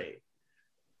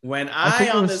 When I think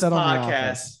I it on was this said on The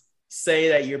podcast Office. say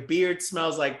that your beard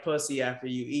smells like pussy after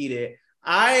you eat it,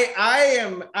 I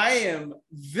am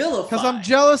vilified. Because I'm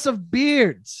jealous of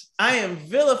beards. I am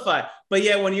vilified. But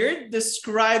yeah, when you're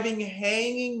describing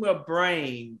hanging a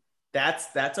brain,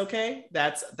 that's okay.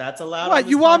 That's allowed. What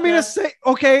you want me to say?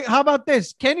 Okay, how about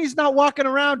this? Kenny's not walking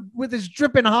around with his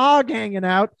dripping hog hanging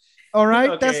out. All right,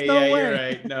 Okay, that's no way. You're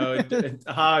right. No,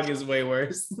 hog is way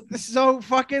worse. So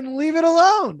fucking leave it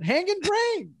alone. Hanging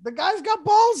brain. The guy's got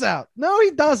balls out. No,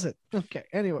 he doesn't. Okay.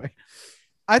 Anyway,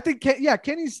 I think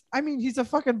Kenny's. I mean, he's a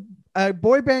fucking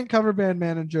boy band cover band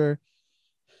manager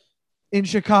in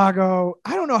Chicago.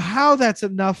 I don't know how that's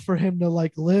enough for him to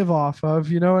like live off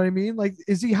of. You know what I mean? Like,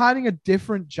 is he hiding a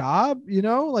different job? You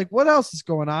know, like what else is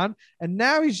going on? And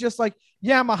now he's just like,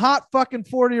 yeah, I'm a hot fucking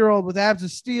 40-year-old with abs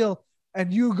of steel.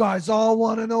 And you guys all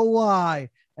want to know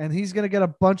why. And he's going to get a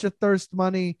bunch of thirst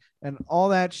money and all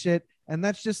that shit. And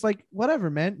that's just like, whatever,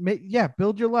 man. Yeah,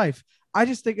 build your life. I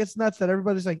just think it's nuts that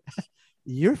everybody's like,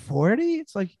 you're 40?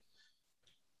 It's like,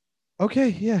 okay,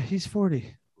 yeah, he's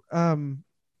 40.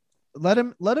 Let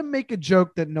him make a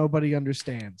joke that nobody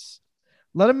understands.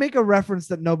 Let him make a reference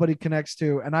that nobody connects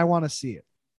to. And I want to see it.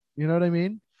 You know what I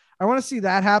mean? I want to see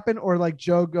that happen, or like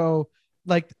Joe go,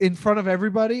 like in front of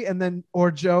everybody, and then or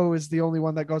Joe is the only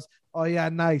one that goes, oh yeah,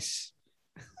 nice.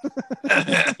 From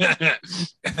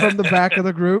the back of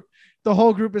the group. The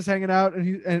whole group is hanging out,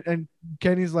 and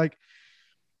Kenny's like,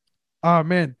 oh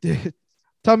man,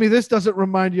 tell me this doesn't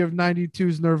remind you of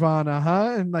 92's Nirvana,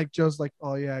 huh? And like Joe's like,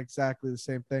 oh yeah, exactly the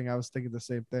same thing. I was thinking the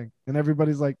same thing. And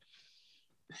everybody's like,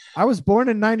 I was born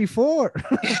in 94.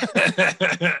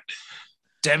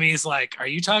 Demi's like, are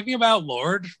you talking about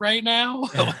Lord right now?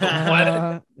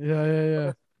 What?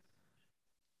 Yeah.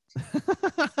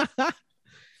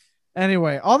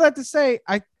 Anyway, all that to say,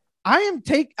 I am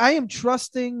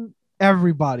trusting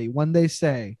everybody when they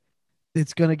say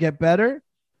it's going to get better,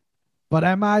 but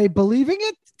am I believing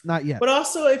it? Not yet. But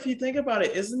also, if you think about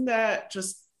it, isn't that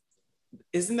just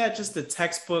the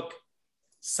textbook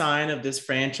sign of this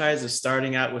franchise of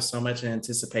starting out with so much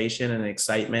anticipation and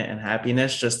excitement and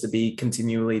happiness, just to be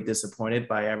continually disappointed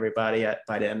by everybody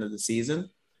by the end of the season?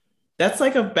 That's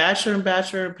like a Bachelor and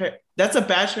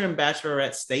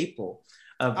Bachelorette staple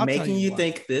of making you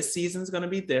think this season's going to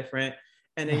be different,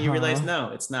 and then you realize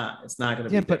no, it's not going to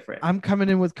be different. I'm coming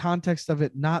in with context of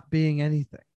it not being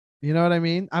anything. You know what I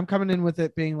mean? I'm coming in with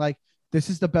it being like, this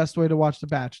is the best way to watch The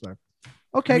Bachelor.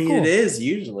 Okay, cool. It is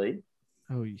usually.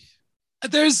 Oh,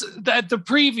 there's the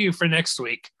preview for next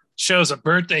week shows a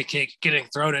birthday cake getting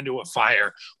thrown into a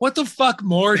fire. What the fuck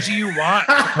more do you want?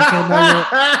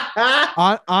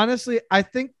 Honestly, I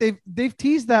think they've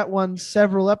teased that one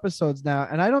several episodes now,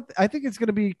 and I think it's going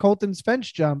to be Colton's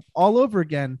fence jump all over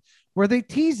again, where they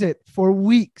tease it for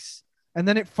weeks, and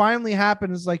then it finally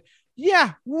happens. Like,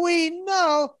 yeah, we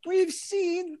know, we've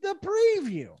seen the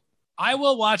preview. I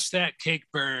will watch that cake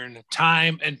burn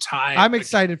time and time. I'm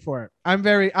excited for it. I'm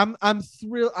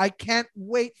thrilled. I can't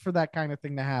wait for that kind of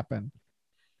thing to happen.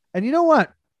 And you know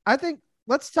what? I think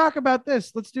let's talk about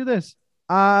this. Let's do this.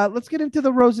 Let's get into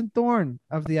the Rose and Thorn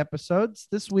of the episodes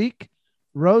this week.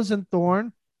 Rose and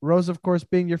Thorn. Rose, of course,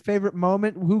 being your favorite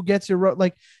moment. Who gets your rose?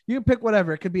 Like, you can pick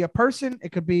whatever. It could be a person.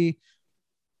 It could be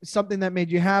something that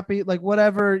made you happy. Like,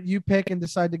 whatever you pick and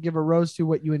decide to give a rose to,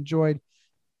 what you enjoyed.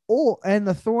 Oh, and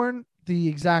the thorn, the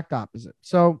exact opposite.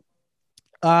 So,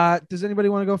 does anybody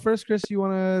want to go first? Chris, you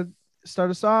want to start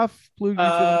us off? Plug, you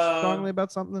feeling strongly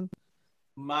about something?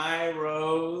 My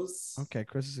rose. Okay,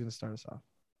 Chris is going to start us off.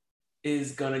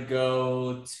 Is going to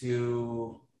go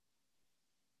to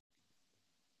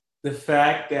the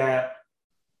fact that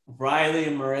Riley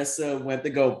and Marissa went to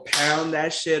go pound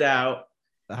that shit out.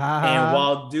 And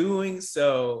while doing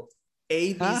so,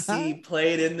 ABC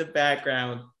played in the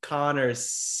background Connor's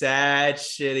sad,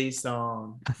 shitty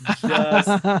song.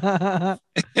 Just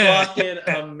fucking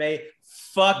amazing.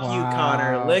 Fuck you,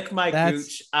 Connor. Lick my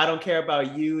gooch. I don't care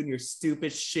about you and your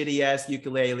stupid, shitty ass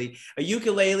ukulele. A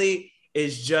ukulele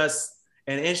is just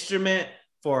an instrument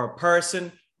for a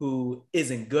person who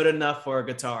isn't good enough for a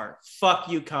guitar. Fuck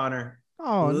you, Connor.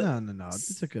 Oh, no.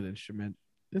 It's a good instrument.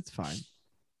 It's fine.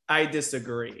 I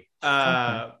disagree.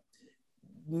 Okay.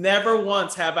 never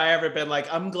once have I ever been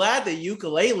like, I'm glad the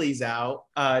ukulele's out.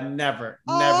 Never.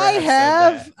 I have.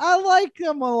 have. Said that. I like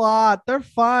them a lot. They're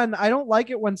fun. I don't like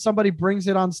it when somebody brings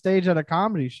it on stage at a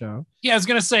comedy show. Yeah, I was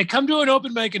gonna say, come to an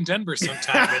open mic in Denver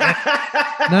sometime.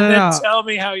 No. Tell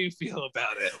me how you feel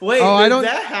about it. Wait, does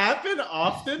that happen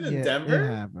often in Denver?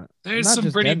 It happens. There's Not some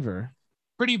just Denver.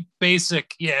 pretty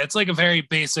basic. Yeah, it's like a very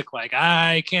basic, like,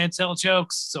 I can't tell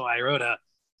jokes, so I wrote a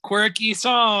quirky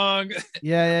song.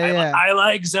 Yeah. I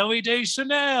like Zoe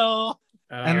Deschanel.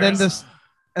 And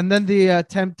then the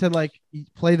attempt to like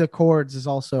play the chords is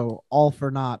also all for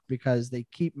naught because they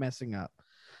keep messing up.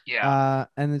 Yeah.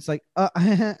 And it's like,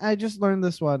 I just learned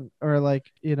this one, or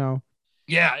like,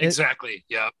 Yeah, exactly.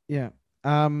 Yeah. Yeah.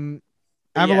 I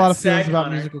have a lot of feelings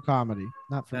about musical comedy.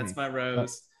 Not for me. That's my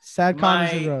rose. Sad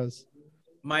Connor's a rose.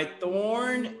 My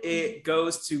thorn, it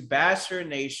goes to Bachelor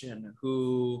Nation,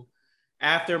 who,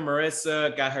 after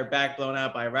Marissa got her back blown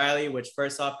out by Riley, which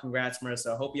first off, congrats,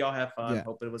 Marissa. I hope y'all have fun. Yeah.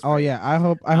 Hope it was great. Oh yeah, I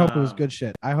hope it was good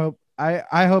shit. I hope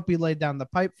he laid down the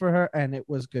pipe for her and it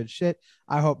was good shit.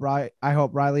 I hope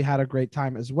Riley had a great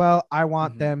time as well. I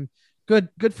want them good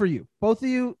for you. Both of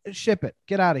you, ship it.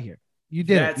 Get out of here. You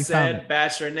did it. You found it.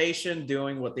 Bachelor Nation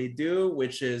doing what they do,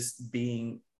 which is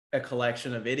being a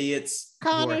collection of idiots.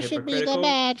 Connor should be the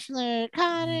Bachelor.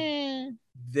 Connor.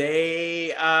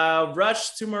 They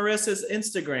rushed to Marissa's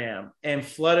Instagram and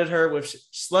flooded her with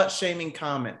slut-shaming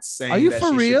comments, saying, "Are you that for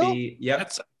she real? Should be,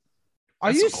 yep.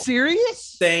 Are you serious?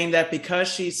 Saying that because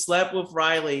she slept with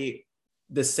Riley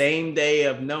the same day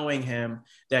of knowing him,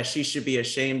 that she should be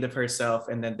ashamed of herself,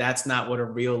 and that that's not what a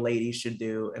real lady should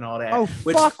do, and all that. Oh,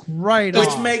 fuck right.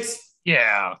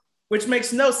 Which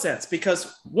makes no sense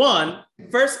because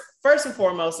first and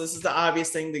foremost, this is the obvious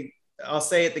thing. I'll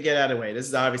say it to get out of the way. This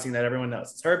is the obvious thing that everyone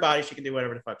knows. It's her body. She can do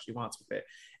whatever the fuck she wants with it.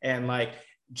 And like,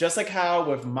 just like how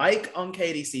with Mike on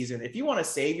Katie's season, if you want to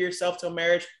save yourself to a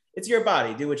marriage, it's your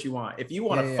body. Do what you want. If you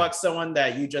want to fuck someone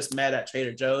that you just met at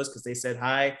Trader Joe's because they said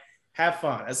hi, have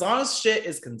fun. As long as shit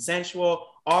is consensual,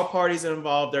 all parties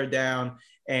involved are down,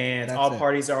 and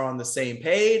parties are on the same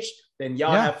page, then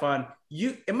y'all have fun.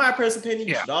 You, in my personal opinion,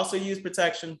 you should also use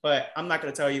protection, but I'm not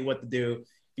going to tell you what to do.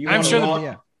 I'm sure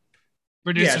the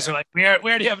producers are like, we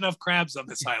already have enough crabs on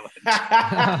this island.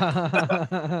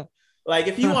 Like,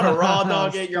 if you want to raw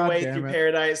dog it your way through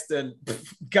paradise, then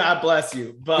God bless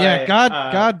you. But yeah,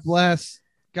 God bless.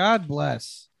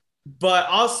 But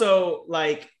also,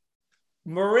 like,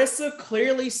 Marissa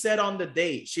clearly said on the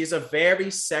date, she's a very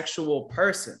sexual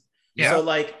person. Yeah. So,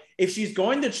 like, if she's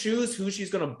going to choose who she's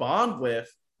going to bond with,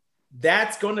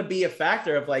 that's going to be a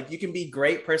factor of like, you can be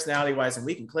great personality wise and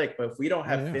we can click, but if we don't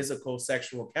have physical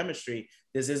sexual chemistry,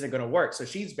 this isn't going to work. So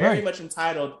she's very much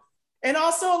entitled. And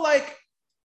also, like,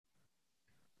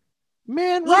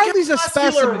 man, Riley's a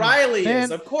specimen. Riley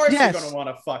is. Of course you're going to want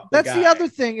to fuck the That's guy. the other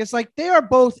thing. It's like they are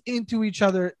both into each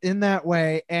other in that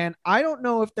way. And I don't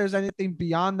know if there's anything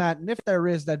beyond that. And if there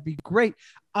is, that'd be great.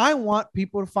 I want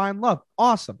people to find love.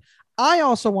 Awesome. I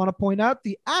also want to point out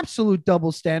the absolute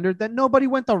double standard that nobody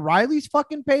went to Riley's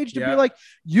fucking page to be like,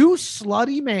 you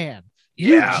slutty man.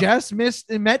 You just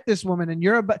met this woman and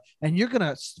you're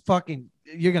gonna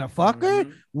fuck her.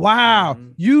 Wow.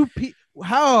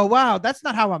 Wow. That's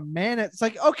not how a man. It's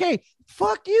like, okay,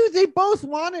 fuck you. They both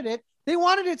wanted it. They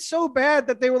wanted it so bad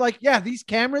that they were like, yeah, these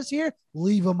cameras here,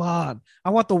 leave them on.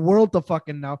 I want the world to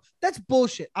fucking know. That's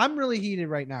bullshit. I'm really heated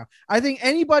right now. I think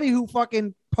anybody who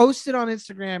fucking posted on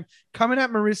Instagram coming at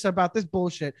Marissa about this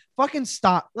bullshit, fucking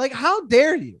stop. Like, how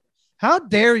dare you? How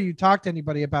dare you talk to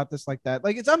anybody about this like that?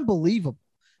 Like, it's unbelievable.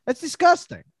 That's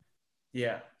disgusting.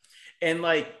 Yeah. And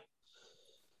like,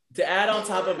 to add on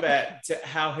top of that, to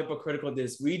how hypocritical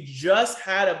this, we just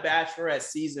had a Bachelorette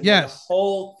season where the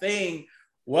whole thing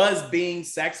was being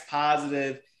sex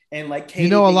positive and like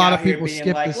Katie, a lot of people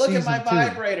being like, look at my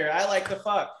vibrator, I like the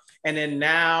fuck. And then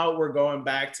now we're going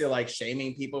back to like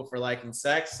shaming people for liking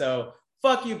sex. So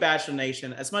fuck you, Bachelor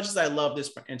Nation. As much as I love this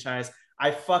franchise,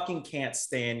 I fucking can't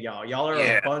stand y'all. Y'all are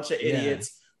a bunch of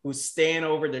idiots who stand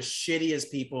over the shittiest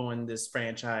people in this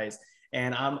franchise.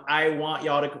 And I want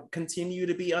y'all to continue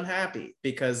to be unhappy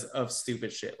because of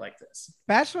stupid shit like this.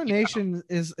 Bachelor Nation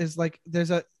is like,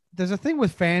 there's a thing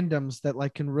with fandoms that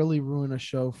like can really ruin a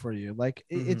show for you. Like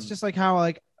it's just like how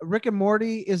like Rick and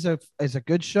Morty is a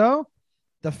good show.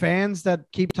 The fans that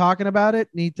keep talking about it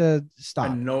need to stop.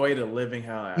 Annoy the living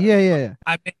hell out. Yeah.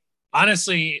 I mean,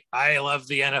 honestly, I love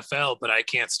the NFL, but I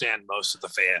can't stand most of the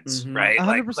fans. Right?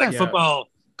 100%. Like football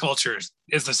culture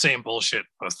is the same bullshit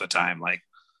most of the time. Like,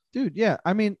 dude, yeah.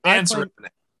 I mean, I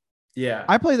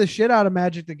play the shit out of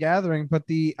Magic the Gathering, but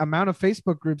the amount of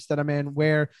Facebook groups that I'm in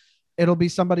where it'll be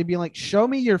somebody being like, show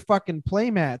me your fucking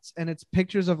playmats. And it's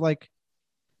pictures of like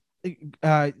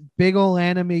big old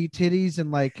anime titties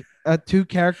and like two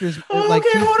characters. Oh, like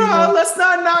okay, two hold female- on. Let's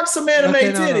not knock some anime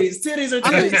Okay, no, no. titties. Titties are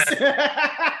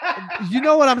titties. You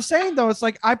know what I'm saying though? It's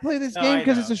like I play this No, game I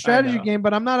because know, it's a I strategy know. game,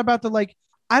 but I'm not about to like.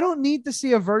 I don't need to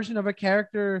see a version of a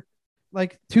character,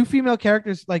 like two female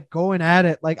characters, like going at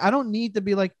it. Like I don't need to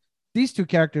be like these two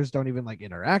characters don't even like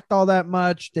interact all that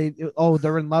much. They're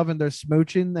in love and they're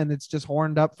smooching and it's just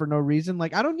horned up for no reason.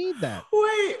 Like I don't need that.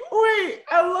 Wait.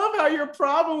 I love how your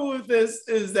problem with this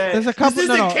is that There's a couple- this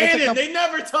no, isn't no, it's a canon. couple- They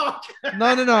never talk.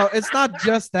 No. It's not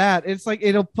just that. It's like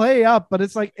it'll play up, but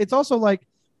it's like it's also like,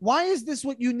 why is this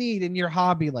what you need in your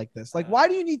hobby like this? Like, why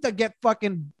do you need to get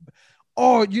fucking?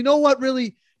 Oh, you know what?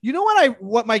 Really, you know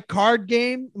what my card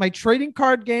game, my trading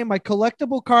card game, my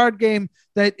collectible card game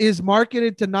that is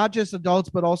marketed to not just adults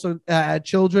but also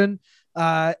children.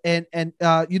 And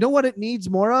you know what it needs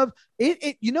more of?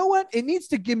 It you know what? It needs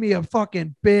to give me a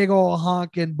fucking big old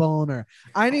honking boner.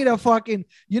 I need a fucking,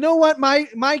 you know what?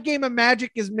 My game of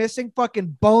Magic is missing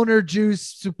fucking boner juice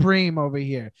supreme over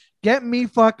here. Get me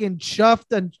fucking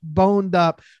chuffed and boned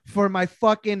up for my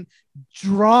fucking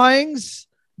drawings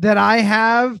that I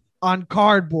have on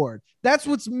cardboard. That's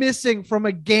what's missing from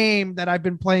a game that I've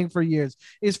been playing for years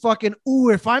is fucking,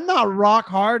 if I'm not rock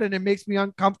hard and it makes me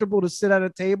uncomfortable to sit at a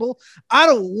table, I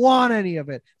don't want any of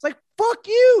it. It's like, fuck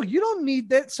you. You don't need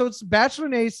that. So it's Bachelor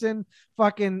Nation,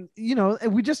 fucking,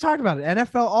 and we just talked about it.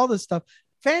 NFL, all this stuff.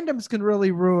 Fandoms can really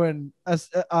ruin us,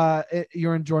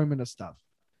 your enjoyment of stuff.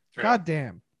 True. God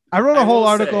damn. I wrote a I whole will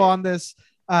article say- on this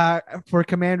for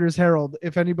Commander's Herald.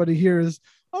 If anybody hears,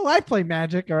 I play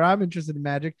Magic or I'm interested in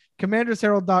Magic,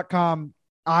 commandersherald.com.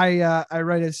 I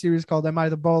write a series called Am I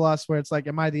the Bolas, where it's like,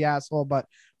 am I the asshole, but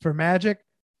for Magic.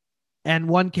 And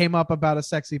one came up about a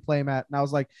sexy playmat. And I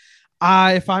was like,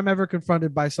 if I'm ever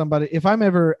confronted by somebody, if I'm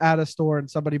ever at a store and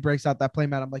somebody breaks out that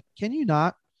playmat, I'm like, can you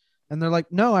not? And they're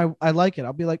like, no, I like it.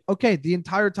 I'll be like, okay, the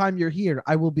entire time you're here,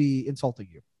 I will be insulting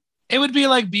you. It would be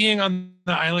like being on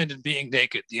the island and being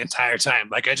naked the entire time.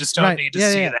 Like I just don't Right. need to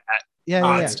Yeah, see yeah. that Yeah.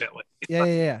 constantly.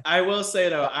 Yeah. I will say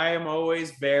though, I am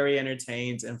always very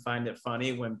entertained and find it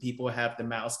funny when people have the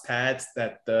mouse pads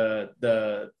that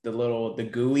the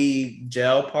gooey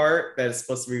gel part that is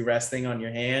supposed to be resting on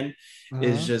your hand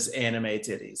is just anime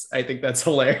titties. I think that's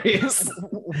hilarious.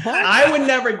 I would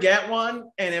never get one,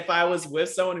 and if I was with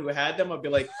someone who had them, I'd be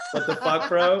like, "What the fuck,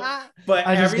 bro?" But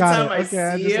I just every got time it. I Okay,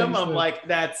 I see just him, I'm understood. like,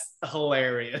 "That's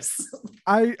hilarious."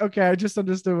 I just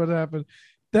understood what happened.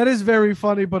 That is very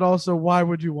funny, but also, why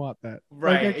would you want that?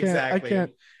 Right? Like, Exactly. I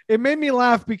can't. It made me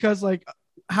laugh because, like,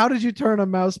 how did you turn a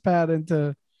mouse pad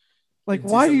into, like,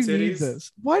 Into why do you some need titties?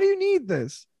 this? Why do you need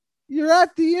this? You're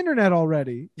at the internet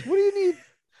already. What do you need?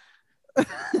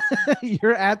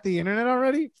 You're at the internet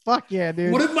already? Fuck yeah,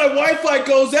 dude. What if my Wi-Fi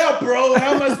goes out, bro?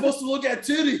 How am I supposed to look at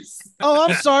titties? Oh,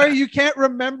 I'm sorry. You can't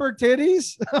remember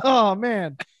titties? Oh,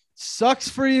 man. Sucks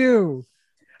for you.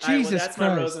 Jesus that's my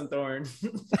Christ. rose and thorn.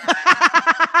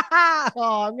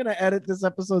 Oh, I'm gonna edit this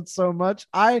episode so much.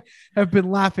 I have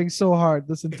been laughing so hard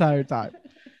this entire time.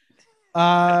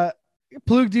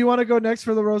 Plug, do you want to go next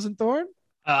for the rose and thorn?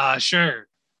 Sure.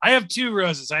 I have two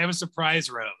roses. I have a surprise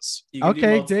rose. You can do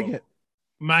Okay, multiple. dig it.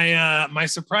 My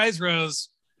surprise rose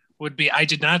would be, I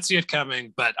did not see it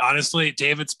coming, but honestly,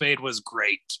 David Spade was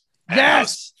great.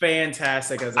 Yes,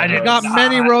 Fantastic as a I did host. got not-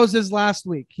 many roses last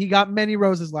week. He got many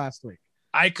roses last week.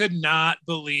 I could not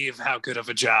believe how good of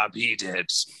a job he did.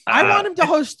 I want him to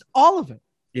host all of it.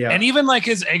 Yeah. And even like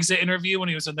his exit interview when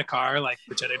he was in the car, like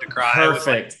pretending to cry. was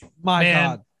like, Perfect. My Man,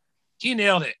 God, he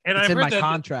nailed it. And it's I've in my heard that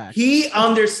contract. He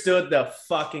understood the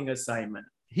fucking assignment.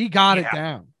 He got it Yeah.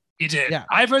 down. he did. Yeah.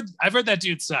 I've heard that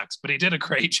dude sucks, but he did a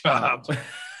great job. So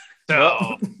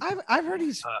Well, I've heard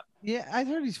he's Uh, I've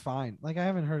heard he's fine. Like I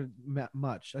haven't heard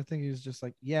much. I think he's just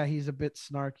like, yeah, he's a bit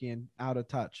snarky and out of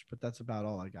touch, but that's about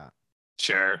all I got.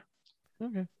 sure.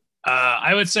 Okay.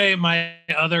 I would say my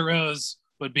other rose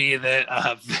would be that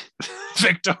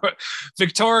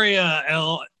Victoria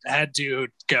L had to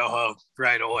go home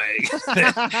right away.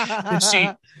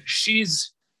 And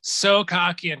she's so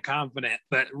cocky and confident,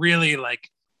 but really like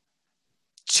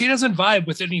she doesn't vibe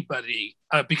with anybody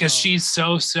because Oh. she's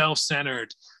so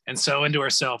self-centered and so into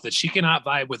herself that she cannot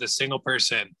vibe with a single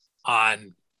person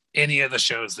on any of the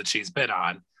shows that she's been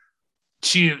on.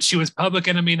 She was public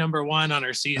enemy number one on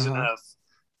her season Uh-huh.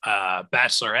 of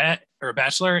Bachelorette or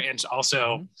Bachelor, and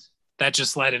also that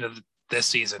just led into this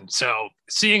season. So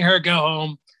seeing her go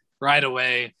home right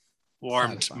away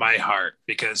warmed Satisfying. my heart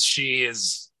because she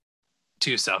is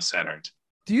too self-centered.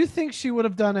 Do you think she would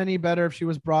have done any better if she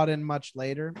was brought in much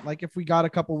later? Like if we got a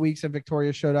couple weeks and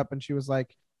Victoria showed up and she was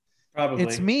like, Probably.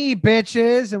 it's me,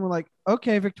 bitches. And we're like,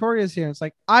 okay, Victoria's here. It's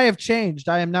like, I have changed.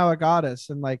 I am now a goddess.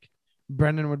 And like,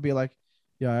 Brendan would be like,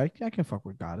 yeah, I can fuck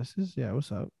with goddesses. Yeah,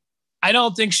 what's up? I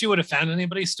don't think she would have found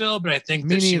anybody still, but I think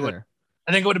Me that she would. neither.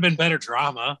 I think it would have been better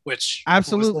drama, which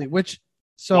Absolutely.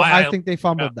 So why I I- think they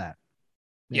fumbled that.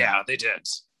 yeah, they did.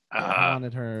 I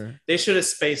wanted her They should have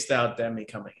spaced out Demi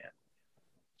coming in.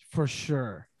 for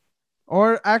sure.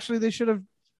 Or actually, they should have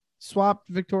swapped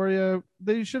Victoria.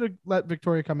 They should have let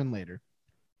Victoria come in later.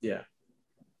 Yeah.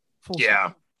 Full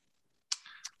Yeah,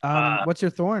 stop. What's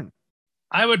your thorn?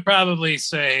 I would probably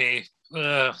say.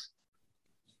 I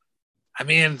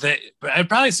mean, I'd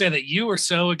probably say that you were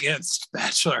so against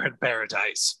Bachelor in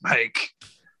Paradise, Mike.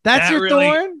 That's that your really-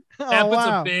 thorn? That Oh, puts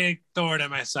wow. a big thorn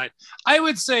in my side. I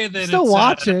would say that Still it's,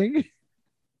 watching.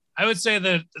 I would say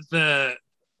that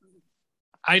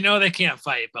I know they can't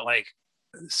fight, but like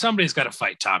somebody's got to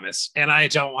fight Thomas, and I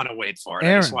don't want to wait for it.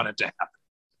 I just Aaron. want it to happen.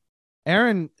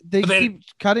 Aaron, they But then- keep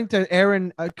cutting to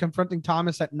Aaron confronting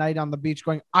Thomas at night on the beach,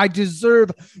 going, I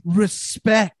deserve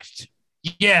respect.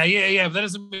 Yeah. But that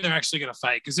doesn't mean they're actually going to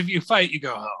fight, because if you fight, you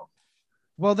go home.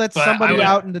 Well, that's But somebody I would-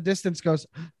 out in the distance goes,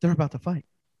 they're about to fight.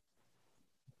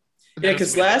 Yeah,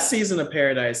 because last season of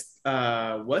Paradise,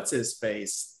 what's his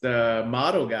face? The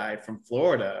model guy from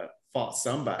Florida fought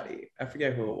somebody. I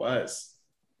forget who it was.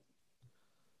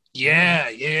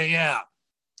 Yeah.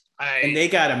 And they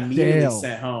got immediately Dale.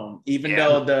 sent home, even Yeah.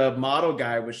 though the model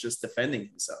guy was just defending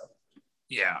himself.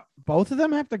 Yeah. Both of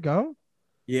them have to go?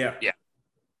 Yeah.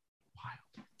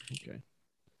 Wild. Okay.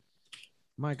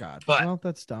 My God. But- well,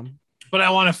 that's dumb. But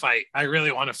I want to fight. I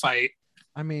really want to fight.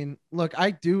 I mean, look,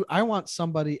 I want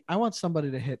somebody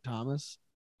to hit Thomas.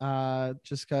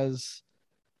 Just because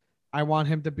I want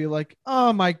him to be like,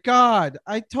 oh my God,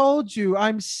 I told you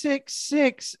I'm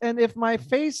 6'6", and if my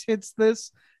face hits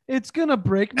this, it's gonna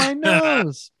break my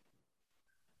nose.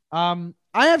 I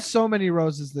have so many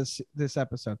roses this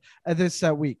episode, this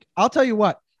week. I'll tell you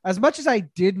what, as much as I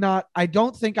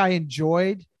don't think I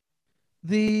enjoyed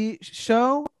the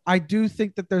show, I do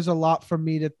think that there's a lot for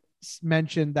me to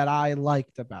mention that I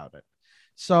liked about it.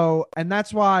 So, and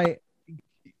that's why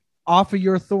off of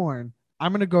your thorn,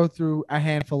 I'm going to go through a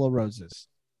handful of roses.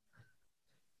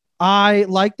 I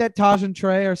like that Taj and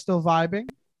Trey are still vibing.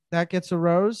 That gets a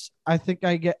rose. I think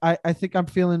I'm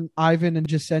feeling Ivan and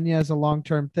Jasenia as a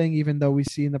long-term thing, even though we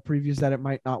see in the previews that it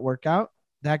might not work out.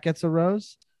 That gets a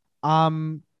rose.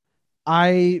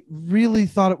 I really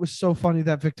thought it was so funny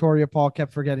that Victoria Paul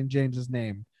kept forgetting James's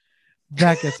name.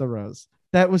 That gets a rose.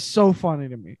 That was so funny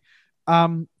to me.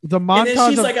 The montage. And then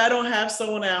she's like, I don't have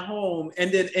someone at home.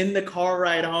 And then in the car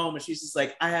ride home, and she's just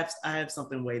like, I have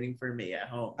something waiting for me at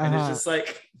home. And it's just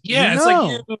like, Yeah. You It's know.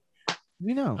 like you.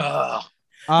 we know. that's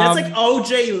like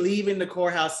OJ leaving the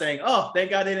courthouse saying, oh, thank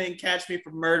God they didn't catch me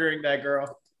for murdering that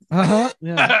girl.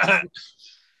 Yeah.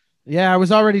 Yeah, I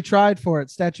was already tried for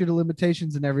it. Statute of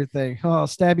limitations and everything. Oh,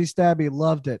 stabby,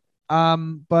 loved it.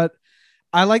 But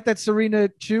I like that Serena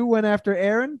Chu went after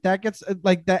Aaron. That gets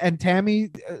like that, and Tammy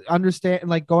understand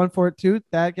like going for it too.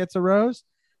 That gets a rose.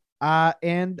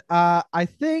 And I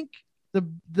think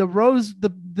the rose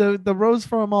the rose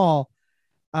from them all.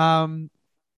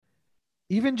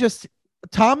 Even just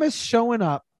Thomas showing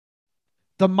up,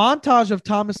 the montage of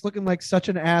Thomas looking like such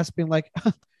an ass, being like,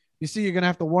 you see, you're gonna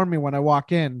have to warn me when I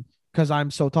walk in because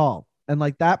I'm so tall. And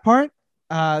like that part,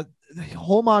 the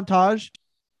whole montage,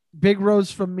 big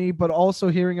rose from me, but also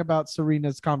hearing about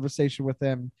Serena's conversation with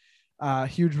him,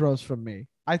 huge rose from me.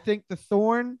 I think the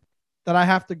thorn that I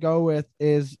have to go with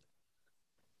is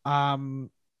I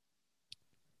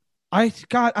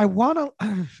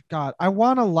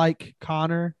want to like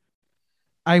Connor.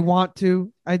 I want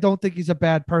to. I don't think he's a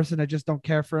bad person. I just don't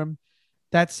care for him.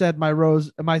 That said,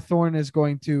 my thorn is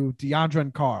going to Deandra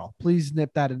and Carl. Please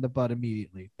nip that in the bud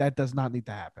immediately. That does not need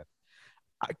to happen.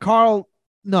 Carl,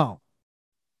 no.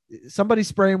 Somebody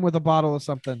spray him with a bottle of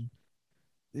something.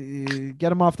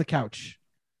 Get him off the couch.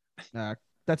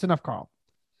 That's enough, Carl.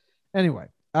 Anyway,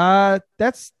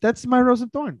 that's my rose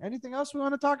and thorn. Anything else we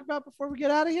want to talk about before we get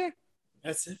out of here?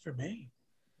 That's it for me.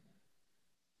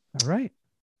 All right.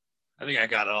 I think I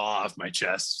got it all off my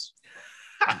chest.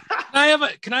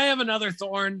 Can I have another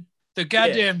thorn? The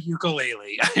goddamn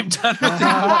ukulele. I'm done with it.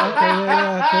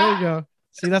 Yeah, there you go.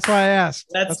 See, that's why I asked.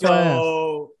 Let's That's why I asked.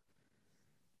 go.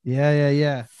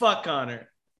 Yeah. Fuck Connor.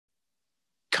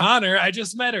 Connor, I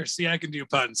just met her. See, I can do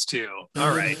puns too.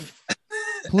 All right.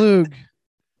 Plug.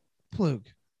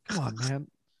 Come on, man.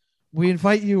 We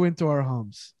invite you into our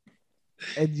homes,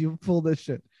 and you pull this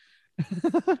shit.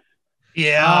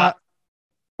 Yeah.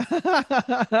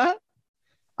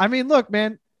 I mean, look,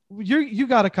 man, you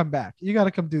got to come back. You got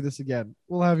to come do this again.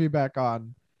 We'll have you back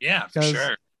on Yeah, for 'Cause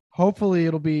sure. hopefully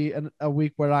it'll be a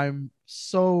week where I'm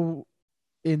so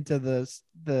into the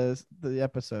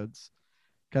episodes,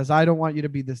 because I don't want you to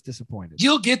be this disappointed.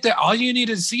 You'll get there. All you need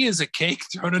to see is a cake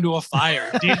thrown into a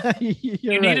fire.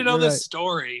 You need to know the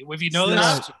story. If you know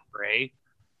the story,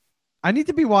 I need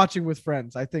to be watching with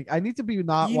friends. I think I need to be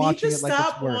not you watching need to it like it's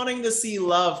stop work. wanting to see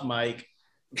love, Mike.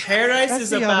 Paradise That's is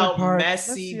the other about part.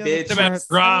 messy That's the other it's about bitches.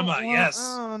 drama. I don't want- Yes.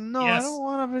 Oh no, Yes. I don't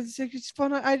want to. It's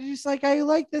fun. I just like. I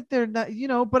like that they're not.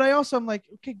 But I also am like,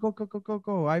 okay, go, go, go, go,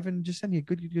 go. Ivan, just send me a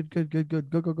good, good, good, good, good,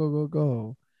 go, go, go, go,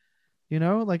 go.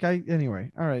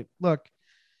 Anyway. All right. Look,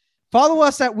 follow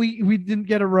us at we didn't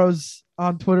get a rose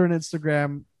on Twitter and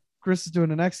Instagram. Chris is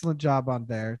doing an excellent job on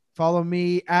there. Follow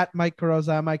me at Mike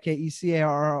Carrozza,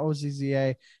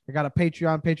 MikeCarrozza. I got a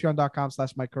Patreon,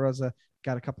 patreon.com/Mike Carrozza.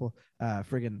 Got a couple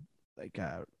friggin'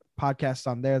 podcasts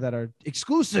on there that are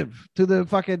exclusive to the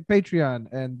fucking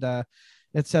Patreon, and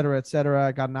et cetera, et cetera.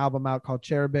 I got an album out called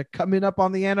Cherubic coming up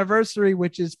on the anniversary,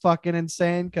 which is fucking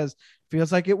insane because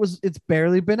feels like it's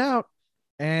barely been out.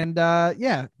 And I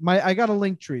got a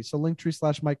Linktree, so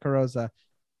Linktree/Mike Carrozza.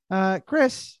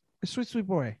 Chris, sweet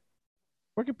boy,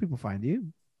 where can people find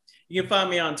you? You can find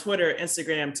me on Twitter,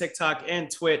 Instagram, TikTok,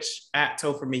 and Twitch at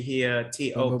Topher Mejia,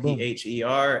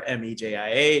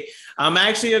 TOPHERMEJIA. I'm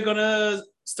actually gonna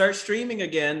start streaming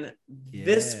again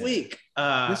this week.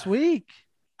 This week.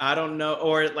 I don't know,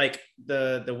 or like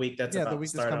the week that's about to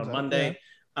start on Monday.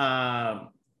 Yeah.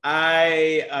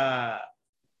 I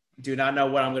do not know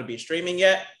what I'm going to be streaming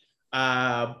yet,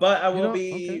 but I will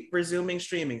be resuming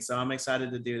streaming, so I'm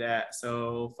excited to do that.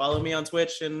 So follow me on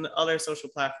Twitch and other social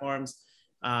platforms.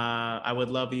 I would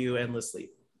love you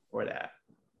endlessly for that.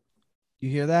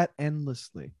 You hear that?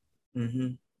 Endlessly. Mm-hmm.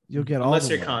 You'll get unless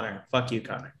you're Connor. Fuck you,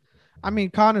 Connor. I mean,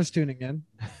 Connor's tuning in.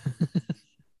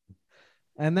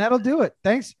 And that'll do it.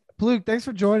 Thanks, Plug. Thanks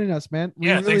for joining us, man.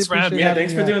 Thanks for having me. Yeah,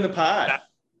 thanks for doing the pod.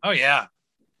 Oh, yeah.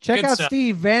 Check out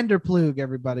Steve Vanderplug,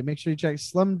 everybody. Make sure you check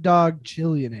Slumdog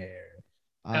Chillionaire.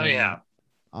 Oh, yeah.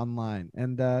 Online.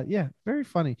 And very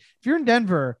funny. If you're in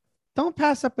Denver, don't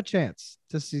pass up a chance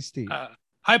to see Steve.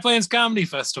 High Plains Comedy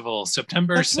Festival,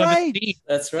 September 17th. Right.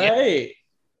 That's right. Yeah.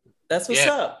 That's what's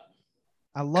up.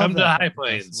 I love Come to High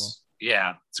Plains. Festival.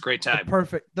 Yeah, it's a great time.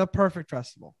 The perfect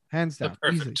festival. Hands down. The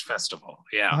perfect festival.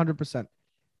 Yeah. 100%.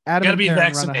 Adam and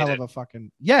Karen run a hell of a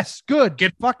fucking... Yes, good.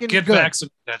 Get good.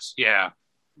 Vaccinated. Yeah.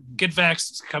 Get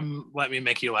vaxxed. Come let me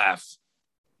make you laugh.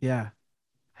 Yeah.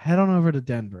 Head on over to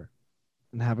Denver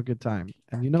and have a good time.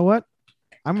 And you know what?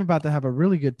 I'm about to have a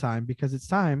really good time because it's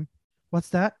time. What's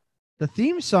that? The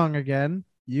theme song again.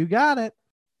 You got it.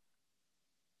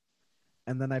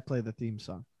 And then I play the theme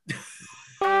song.